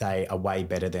they are way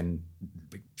better than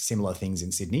similar things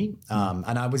in Sydney.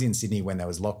 And I was in Sydney when there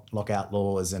was lockout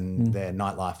laws and their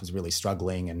nightlife was really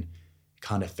struggling, and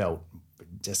kind of felt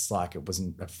just like it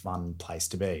wasn't a fun place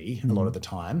to be a lot of the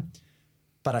time.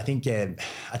 But I think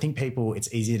people,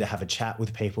 it's easier to have a chat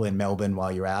with people in Melbourne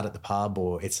while you're out at the pub,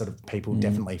 or it's sort of, people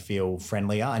definitely feel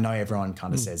friendlier. I know everyone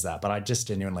kind of says that, but I just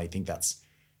genuinely think that's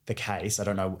the case. I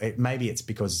don't know. Maybe it's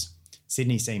because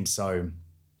Sydney seems so,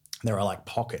 there are like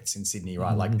pockets in Sydney,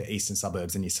 right? Like the eastern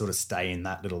suburbs, and you sort of stay in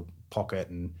that little pocket,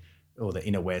 or the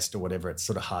inner west or whatever. It's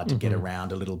sort of hard to get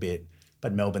around a little bit.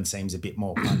 But Melbourne seems a bit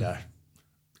more kind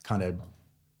of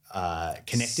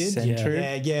connected.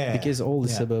 Centered. Yeah. Because all the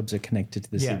suburbs are connected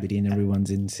to the CBD and everyone's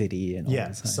in city and all the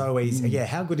time. So easy. Yeah,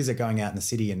 how good is it going out in the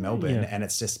city in Melbourne and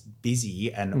it's just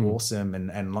busy and awesome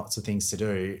and lots of things to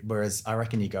do, whereas I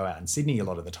reckon you go out in Sydney a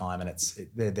lot of the time and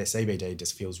their CBD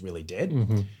just feels really dead.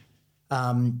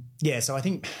 So I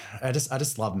think I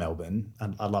just love Melbourne,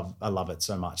 and I love it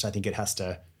so much. I think it has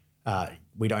to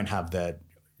we don't have the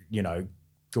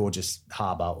gorgeous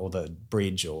harbour or the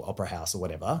bridge or opera house or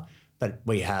whatever, but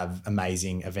we have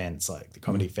amazing events like the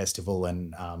comedy festival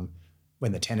and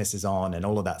when the tennis is on and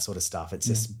all of that sort of stuff. It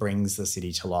just brings the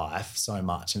city to life so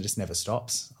much, and it just never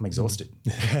stops. I'm exhausted.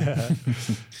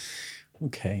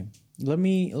 Okay, let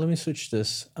me switch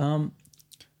this.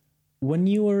 When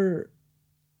you were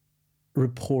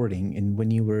reporting and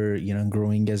when you were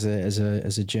growing as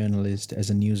a journalist, as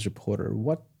a news reporter,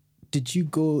 what did you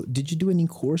do any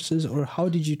courses, or how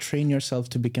did you train yourself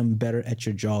to become better at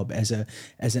your job as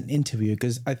an interviewer?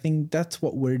 Because I think that's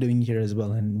what we're doing here as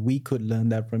well, and we could learn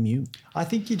that from you. I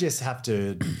think you just have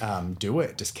to do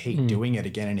it, just keep doing it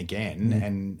again and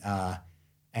again,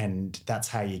 and that's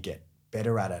how you get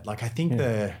better at it. Like I think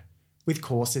with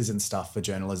courses and stuff for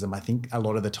journalism, I think a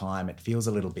lot of the time it feels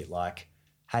a little bit like,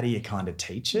 how do you kind of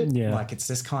teach it? Yeah. Like it's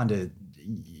just kind of...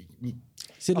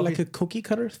 Is it like a cookie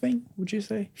cutter thing, would you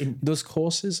say? Those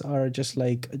courses are just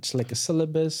like, it's like a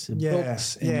syllabus,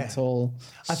 books, and it's all...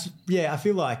 I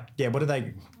feel like, what are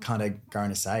they kind of going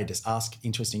to say? Just ask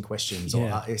interesting questions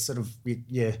or sort of,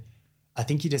 I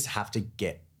think you just have to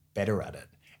get better at it.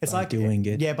 It's by doing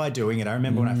it. Yeah, by doing it. I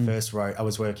remember when I first wrote,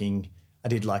 I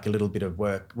did like a little bit of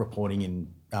work reporting in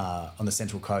on the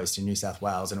Central Coast in New South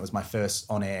Wales, and it was my first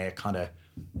on-air kind of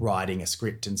writing a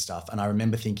script and stuff. And I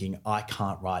remember thinking, I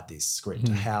can't write this script.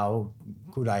 How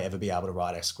could I ever be able to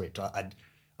write a script? I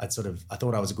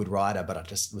thought I was a good writer, but I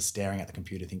just was staring at the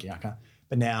computer thinking I can't.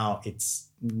 But now it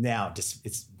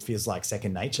feels like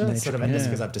second nature and just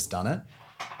because I've just done it.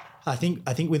 I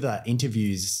think with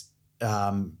interviews,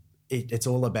 it's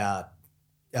all about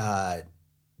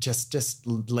just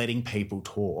letting people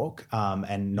talk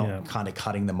and not kind of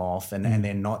cutting them off and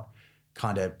then not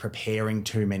kind of preparing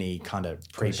too many kind of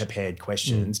pre-prepared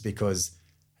questions because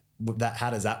how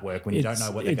does that work when you don't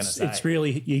know what they're going to say?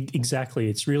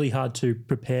 It's really hard to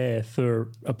prepare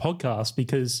for a podcast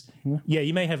because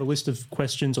you may have a list of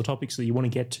questions or topics that you want to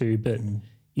get to, but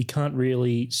you can't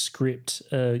really script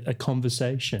a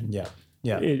conversation.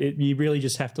 You really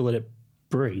just have to let it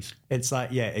breathe. It's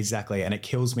like, yeah, exactly. And it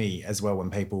kills me as well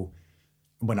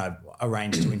when I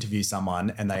arrange to interview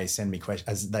someone and they send me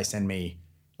questions,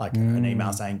 like an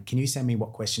email saying, can you send me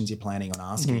what questions you're planning on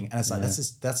asking? And it's like,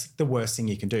 that's the worst thing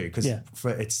you can do because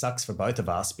it sucks for both of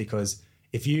us because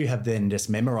if you have then just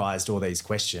memorized all these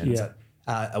questions,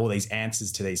 all these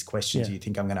answers to these questions you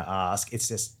think I'm going to ask, it's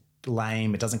just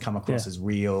lame. It doesn't come across as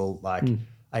real. Like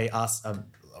I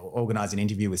organized an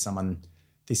interview with someone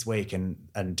this week and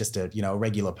just a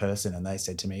regular person, and they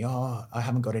said to me, I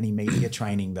haven't got any media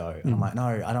training though. And I'm like,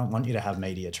 no, I don't want you to have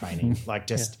media training. Like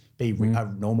just be a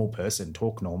normal person,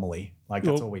 talk normally. Like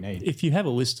that's all we need. If you have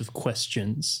a list of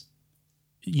questions,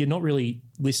 you're not really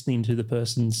listening to the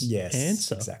person's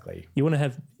answer. Exactly. You want to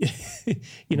have,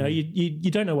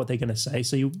 you don't know what they're going to say.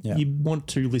 So you want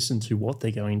to listen to what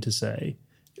they're going to say.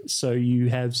 So you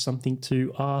have something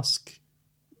to ask,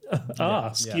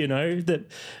 that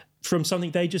from something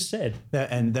they just said.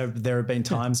 And there have been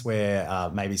times where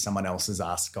maybe someone else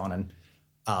has gone and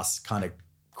asked kind of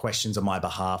questions on my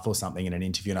behalf or something in an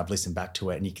interview, and I've listened back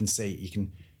to it, and you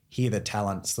can hear the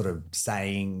talent sort of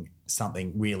saying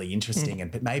something really interesting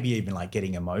and maybe even like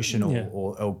getting emotional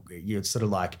or you're sort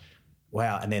of like,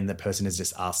 wow. And then the person has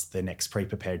just asked the next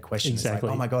pre-prepared question. Exactly. It's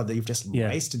like, oh my God, you've just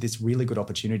wasted this really good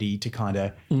opportunity to kind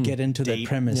of get into that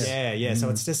premise. Yeah. So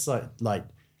it's just like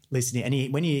listening.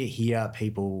 And when you hear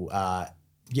people,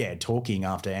 talking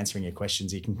after answering your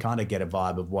questions, you can kind of get a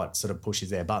vibe of what sort of pushes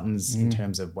their buttons in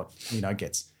terms of what,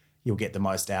 you'll get the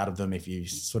most out of them if you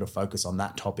sort of focus on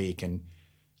that topic. And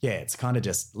it's kind of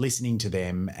just listening to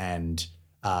them. And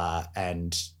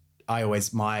I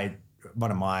always,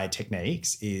 one of my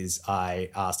techniques is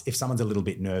I ask if someone's a little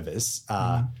bit nervous,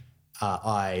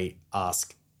 I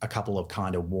ask a couple of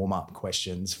kind of warm-up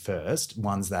questions first,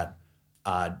 ones that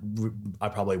I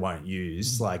probably won't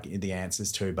use like the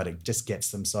answers to, but it just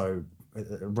gets them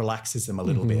relaxes them a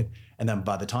little bit. And then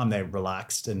by the time they're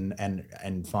relaxed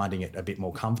and finding it a bit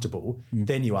more comfortable,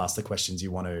 then you ask the questions you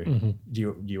want to,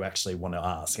 you actually want to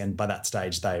ask. And by that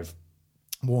stage, they've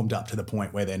warmed up to the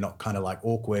point where they're not kind of like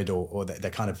awkward or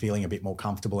they're kind of feeling a bit more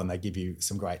comfortable and they give you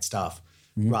some great stuff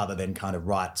rather than kind of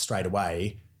right straight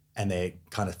away. And they're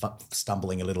kind of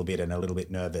stumbling a little bit and a little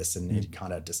bit nervous and you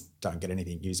kind of just don't get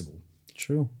anything usable.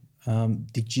 True.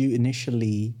 Did you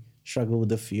initially struggle with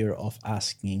the fear of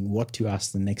asking what to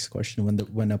ask the next question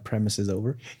when a premise is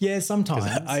over? Yeah, sometimes.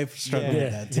 I've struggled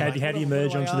with that. How do you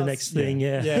merge onto the next thing?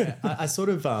 Yeah. I sort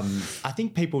of, I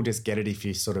think people just get it if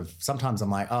you sort of, sometimes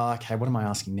I'm like, oh, okay, what am I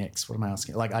asking next? What am I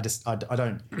asking? Like, I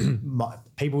don't,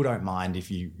 people don't mind if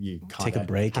you kind take a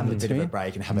break, have a bit of a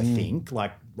break and have a think.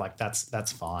 Like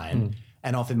that's fine.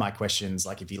 And often my questions,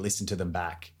 like if you listen to them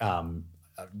back,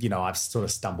 I've sort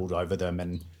of stumbled over them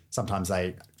and sometimes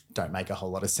they don't make a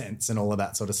whole lot of sense and all of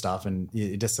that sort of stuff. And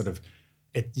you just sort of,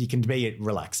 you can be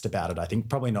relaxed about it. I think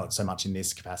probably not so much in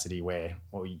this capacity where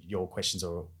your questions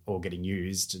are all getting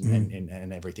used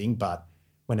and everything. But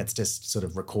when it's just sort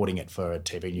of recording it for a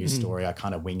TV news story, I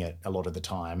kind of wing it a lot of the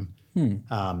time.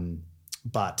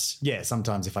 But yeah,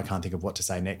 sometimes if I can't think of what to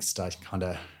say next, I kind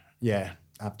of,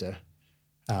 have to,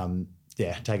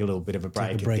 take a little bit of a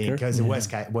break. Because the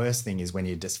worst thing is when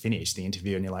you just finish the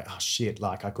interview and you're like, oh shit,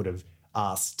 like I could have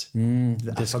asked,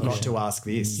 I forgot to ask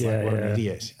this. What an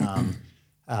idiot.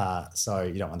 So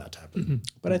you don't want that to happen.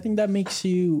 But I think that makes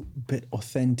you a bit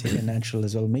authentic and natural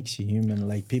as well. Makes you human.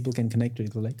 Like people can connect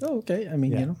with you. Like, oh, okay. I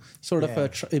mean, sort of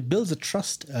it builds a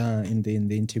trust in the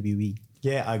interviewee.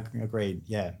 Yeah, I agreed.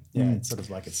 Yeah. It's sort of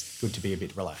like it's good to be a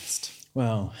bit relaxed.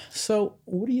 Wow. So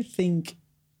what do you think?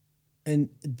 And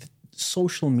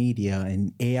social media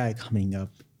and AI coming up,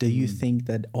 do you think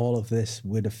that all of this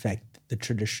would affect the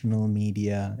traditional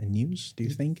media and news, do you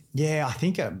think? Yeah, I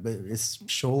think it's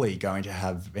surely going to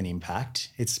have an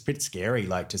impact. It's a bit scary,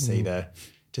 like to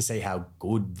see how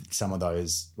good some of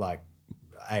those like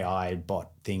AI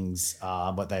bot things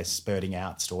are, what they're spurting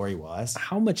out story wise.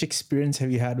 How much experience have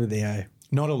you had with AI?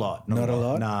 Not a lot. Not a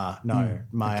lot? Nah, no.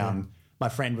 My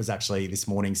friend was actually this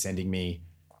morning sending me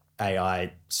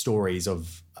AI stories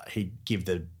of he'd give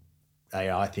the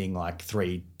AI thing like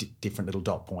three different little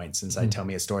dot points and say, tell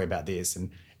me a story about this.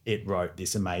 And it wrote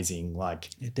this amazing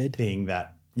thing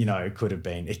that, could have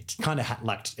been, it kind of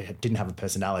it didn't have a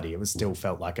personality. It was still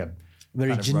felt like a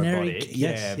very kind of generic. robotic.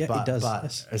 Yes, yeah, but, it does. But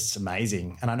yes. it's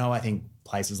amazing. And I think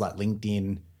places like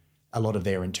LinkedIn, a lot of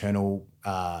their internal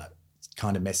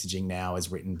kind of messaging now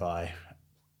is written by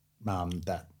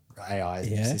that AI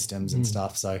systems and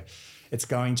stuff. So it's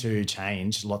going to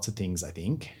change lots of things, I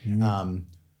think.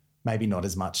 Maybe not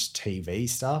as much TV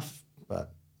stuff,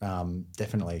 but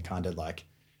definitely kind of like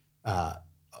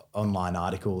online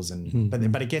articles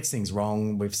but it gets things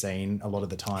wrong. We've seen a lot of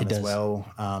the time as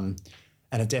well.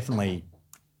 And it definitely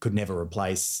could never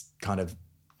replace kind of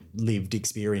lived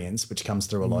experience, which comes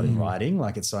through a lot in writing.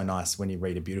 Like it's so nice when you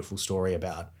read a beautiful story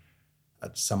about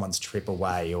someone's trip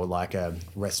away or like a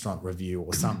restaurant review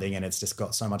or something, and it's just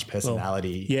got so much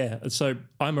personality. Well, yeah. So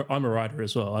I'm a writer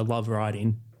as well. I love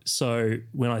writing. So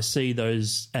when I see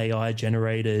those AI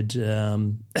generated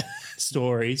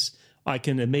stories, I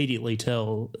can immediately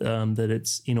tell that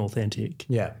it's inauthentic.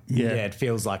 Yeah. It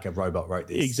feels like a robot wrote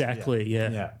this. Exactly.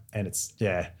 Yeah. And it's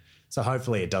so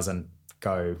hopefully it doesn't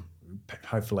go.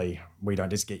 Hopefully we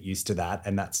don't just get used to that,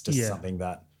 and that's just something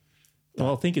that.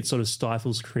 Well, I think it sort of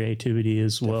stifles creativity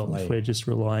as well if we're just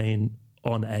relying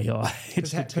on AI.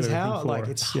 Because how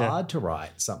it's hard to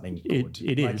write something good.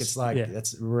 It is. It's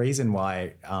that's the reason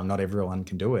why not everyone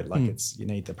can do it. Like you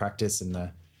need the practice and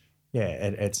the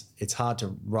it's hard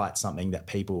to write something that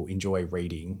people enjoy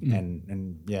reading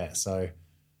so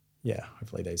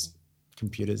hopefully these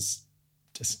computers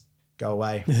just go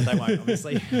away. They won't,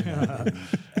 obviously.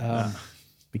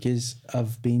 Because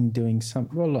I've been doing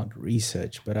not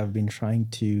research, but I've been trying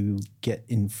to get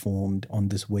informed on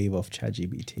this wave of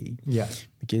ChatGPT. Yeah.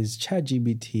 Because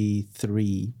ChatGPT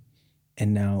 3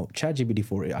 and now ChatGPT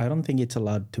 4, I don't think it's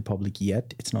allowed to public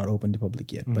yet. It's not open to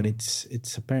public yet, but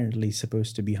it's apparently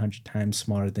supposed to be 100 times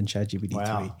smarter than ChatGPT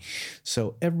 3.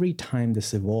 So every time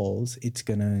this evolves, it's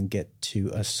going to get to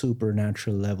a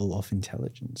supernatural level of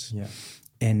intelligence. Yeah.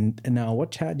 And now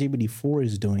what ChatGPT 4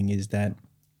 is doing is that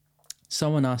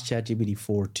someone asked ChatGPT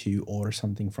 4 to order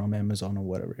something from Amazon or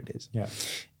whatever it is. Yeah.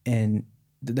 And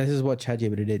this is what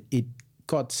ChatGPT did. It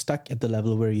got stuck at the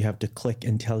level where you have to click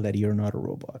and tell that you're not a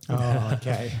robot. Oh,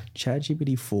 okay.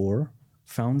 ChatGPT 4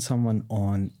 found someone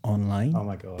online, oh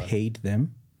my God, paid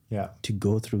them to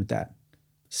go through that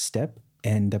step.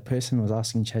 And the person was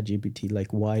asking ChatGPT,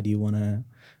 like, why do you want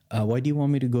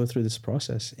me to go through this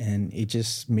process? And it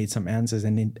just made some answers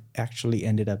and it actually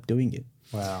ended up doing it.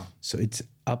 Wow. So it's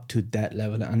up to that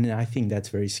level. And I think that's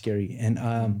very scary. And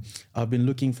I've been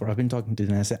talking to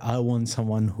them. I said, I want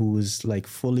someone who's like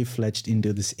fully fledged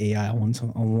into this AI. I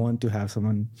want to have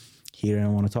someone here and I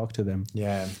want to talk to them.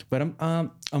 Yeah. But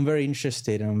I'm very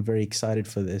interested and I'm very excited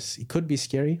for this. It could be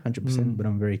scary, 100%, but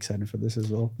I'm very excited for this as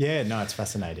well. Yeah, no, it's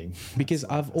fascinating. Because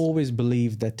I've always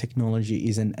believed that technology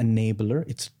is an enabler.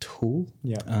 It's a tool.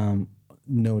 Yeah.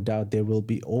 No doubt there will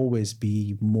always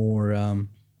be more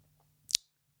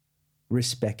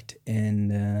respect and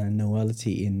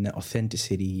novelty in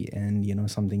authenticity and,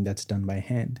 something that's done by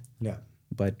hand. Yeah.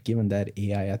 But given that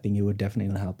AI, I think it would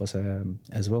definitely help us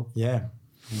as well. Yeah.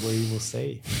 We will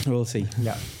see. We'll see.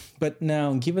 Yeah. But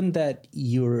now, given that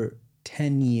you're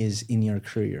 10 years in your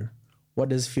career, what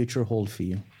does future hold for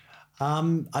you?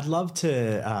 I'd love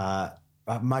to.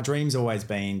 My dream's always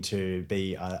been to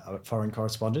be a foreign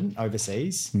correspondent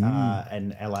overseas.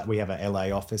 And LA, we have a LA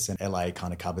office, and LA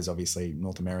kind of covers obviously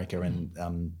North America,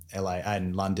 and LA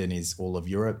and London is all of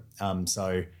Europe.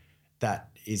 So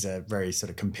that is a very sort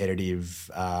of competitive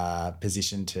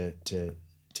position to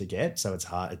get. So it's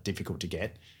difficult to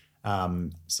get.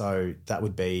 So that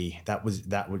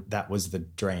was the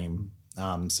dream.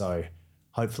 So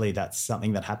hopefully that's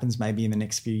something that happens maybe in the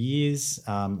next few years.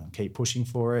 Keep pushing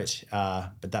for it.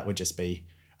 But that would just be,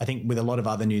 I think with a lot of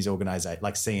other news organizations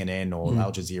like CNN or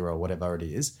Al Jazeera or whatever it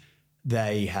is,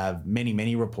 they have many,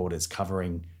 many reporters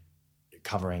covering,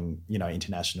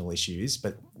 international issues,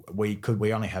 but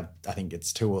we only have, I think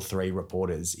it's 2 or 3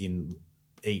 reporters in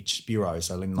each bureau.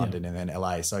 So in London and then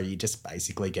LA. So you just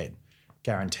basically get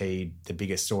guaranteed the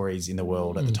biggest stories in the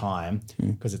world at the time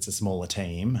because it's a smaller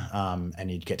team,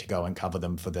 and you get to go and cover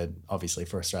them obviously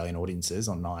for Australian audiences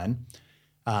on 9.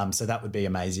 So that would be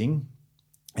amazing.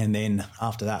 And then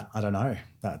after that, I don't know,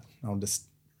 that I'll just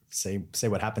see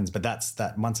what happens. But that's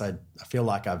that. Once I feel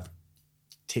like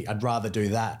I'd rather do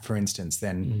that, for instance,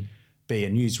 than be a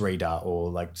newsreader or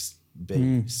like be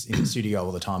in the studio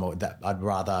all the time. Or that I'd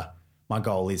rather. My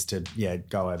goal is to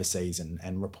go overseas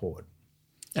and report.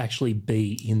 Actually,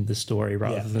 be in the story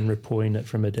rather than reporting it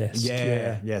from a desk.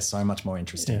 Yeah, so much more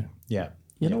interesting. Yeah.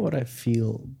 You know what I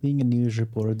feel? Being a news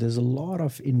reporter, there's a lot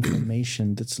of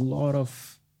information. It is a lot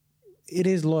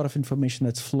of information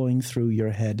that's flowing through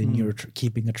your head, and you're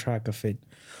keeping a track of it.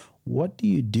 What do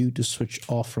you do to switch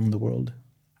off from the world?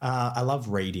 I love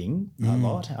reading a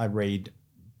lot. I read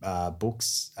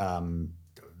books,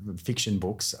 fiction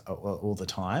books all the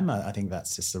time. I think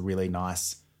that's just a really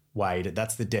nice way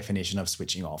that's the definition of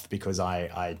switching off, because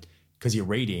because you're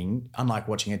reading, unlike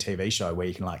watching a TV show where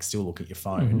you can like still look at your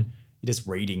phone, you're just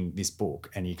reading this book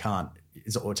and you can't,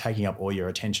 or taking up all your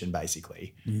attention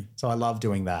basically. So I love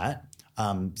doing that.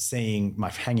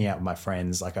 Hanging out with my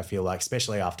friends, like I feel like,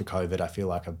 especially after COVID, I feel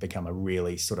like I've become I'm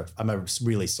a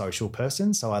really social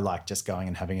person. So I like just going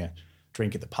and having a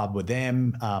drink at the pub with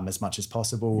them as much as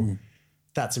possible.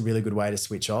 That's a really good way to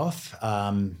switch off.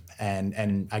 And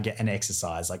I get an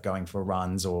exercise, like going for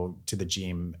runs or to the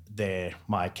gym. They're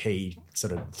my key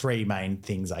sort of three main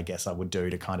things I guess I would do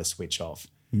to kind of switch off.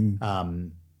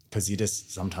 Because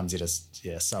sometimes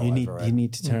you're so over it. You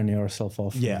need to turn yourself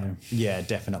off. Yeah,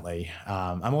 definitely.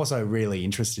 I'm also really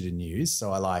interested in news,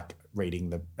 so I like reading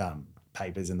the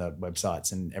papers and the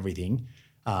websites and everything.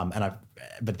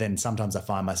 But then sometimes I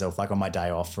find myself, like on my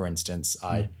day off, for instance,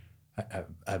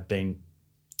 I've been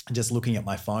just looking at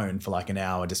my phone for like an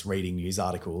hour, just reading news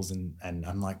articles, and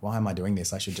I'm like, why am I doing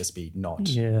this? I should just be not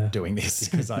doing this,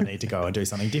 because I need to go and do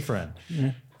something different.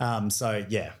 So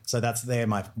that's there.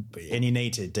 And you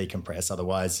need to decompress,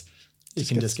 otherwise you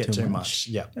can just get too much.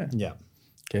 Yeah.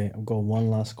 Okay, I've got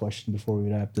one last question before we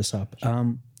wrap this up.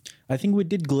 I think we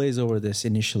did glaze over this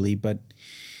initially, but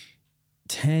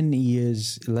 10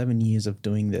 years, 11 years of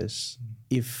doing this,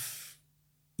 if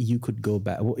you could go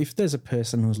back, well, if there's a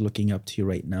person who's looking up to you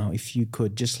right now, if you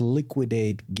could just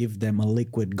give them a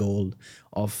liquid gold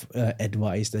of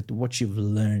advice, that what you've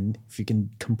learned, if you can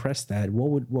compress that,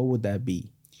 what would that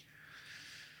be?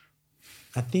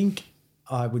 I think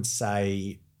I would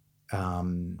say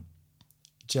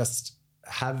just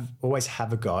always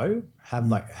have a go,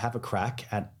 have a crack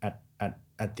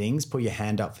at things, put your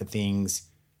hand up for things,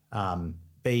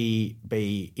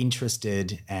 be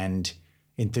interested and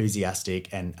enthusiastic,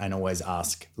 and always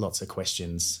ask lots of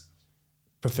questions,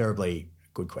 preferably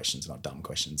good questions, not dumb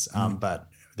questions. But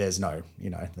there's no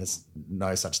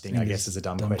such thing, I guess, as a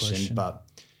dumb question. But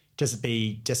just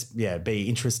be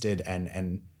interested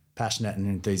and passionate and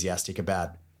enthusiastic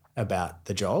about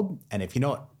the job. And if you're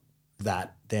not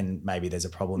that, then maybe there's a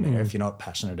problem there. If you're not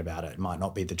passionate about it, it might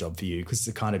not be the job for you, because it's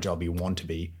the kind of job you want to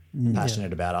be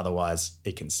passionate about. Otherwise,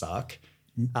 it can suck.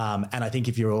 And I think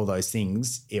if you're all those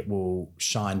things, it will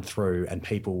shine through, and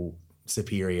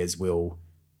superiors will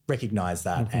recognize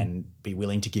that and be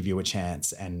willing to give you a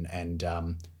chance, and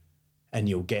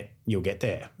you'll get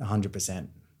there 100%.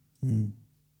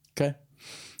 Okay.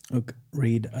 Look,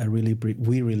 Reid,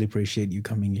 we really appreciate you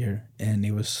coming here, and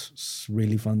it was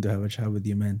really fun to have a chat with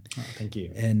you, man. Oh, thank you.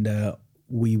 And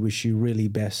we wish you really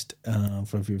best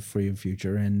for your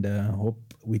future, and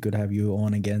hope we could have you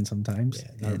on again sometimes.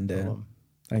 Yeah, no problem.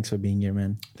 Thanks for being here,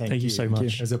 man. Thank you so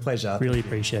much. It was a pleasure. Really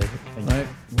appreciate it. All right,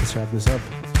 let's wrap this up.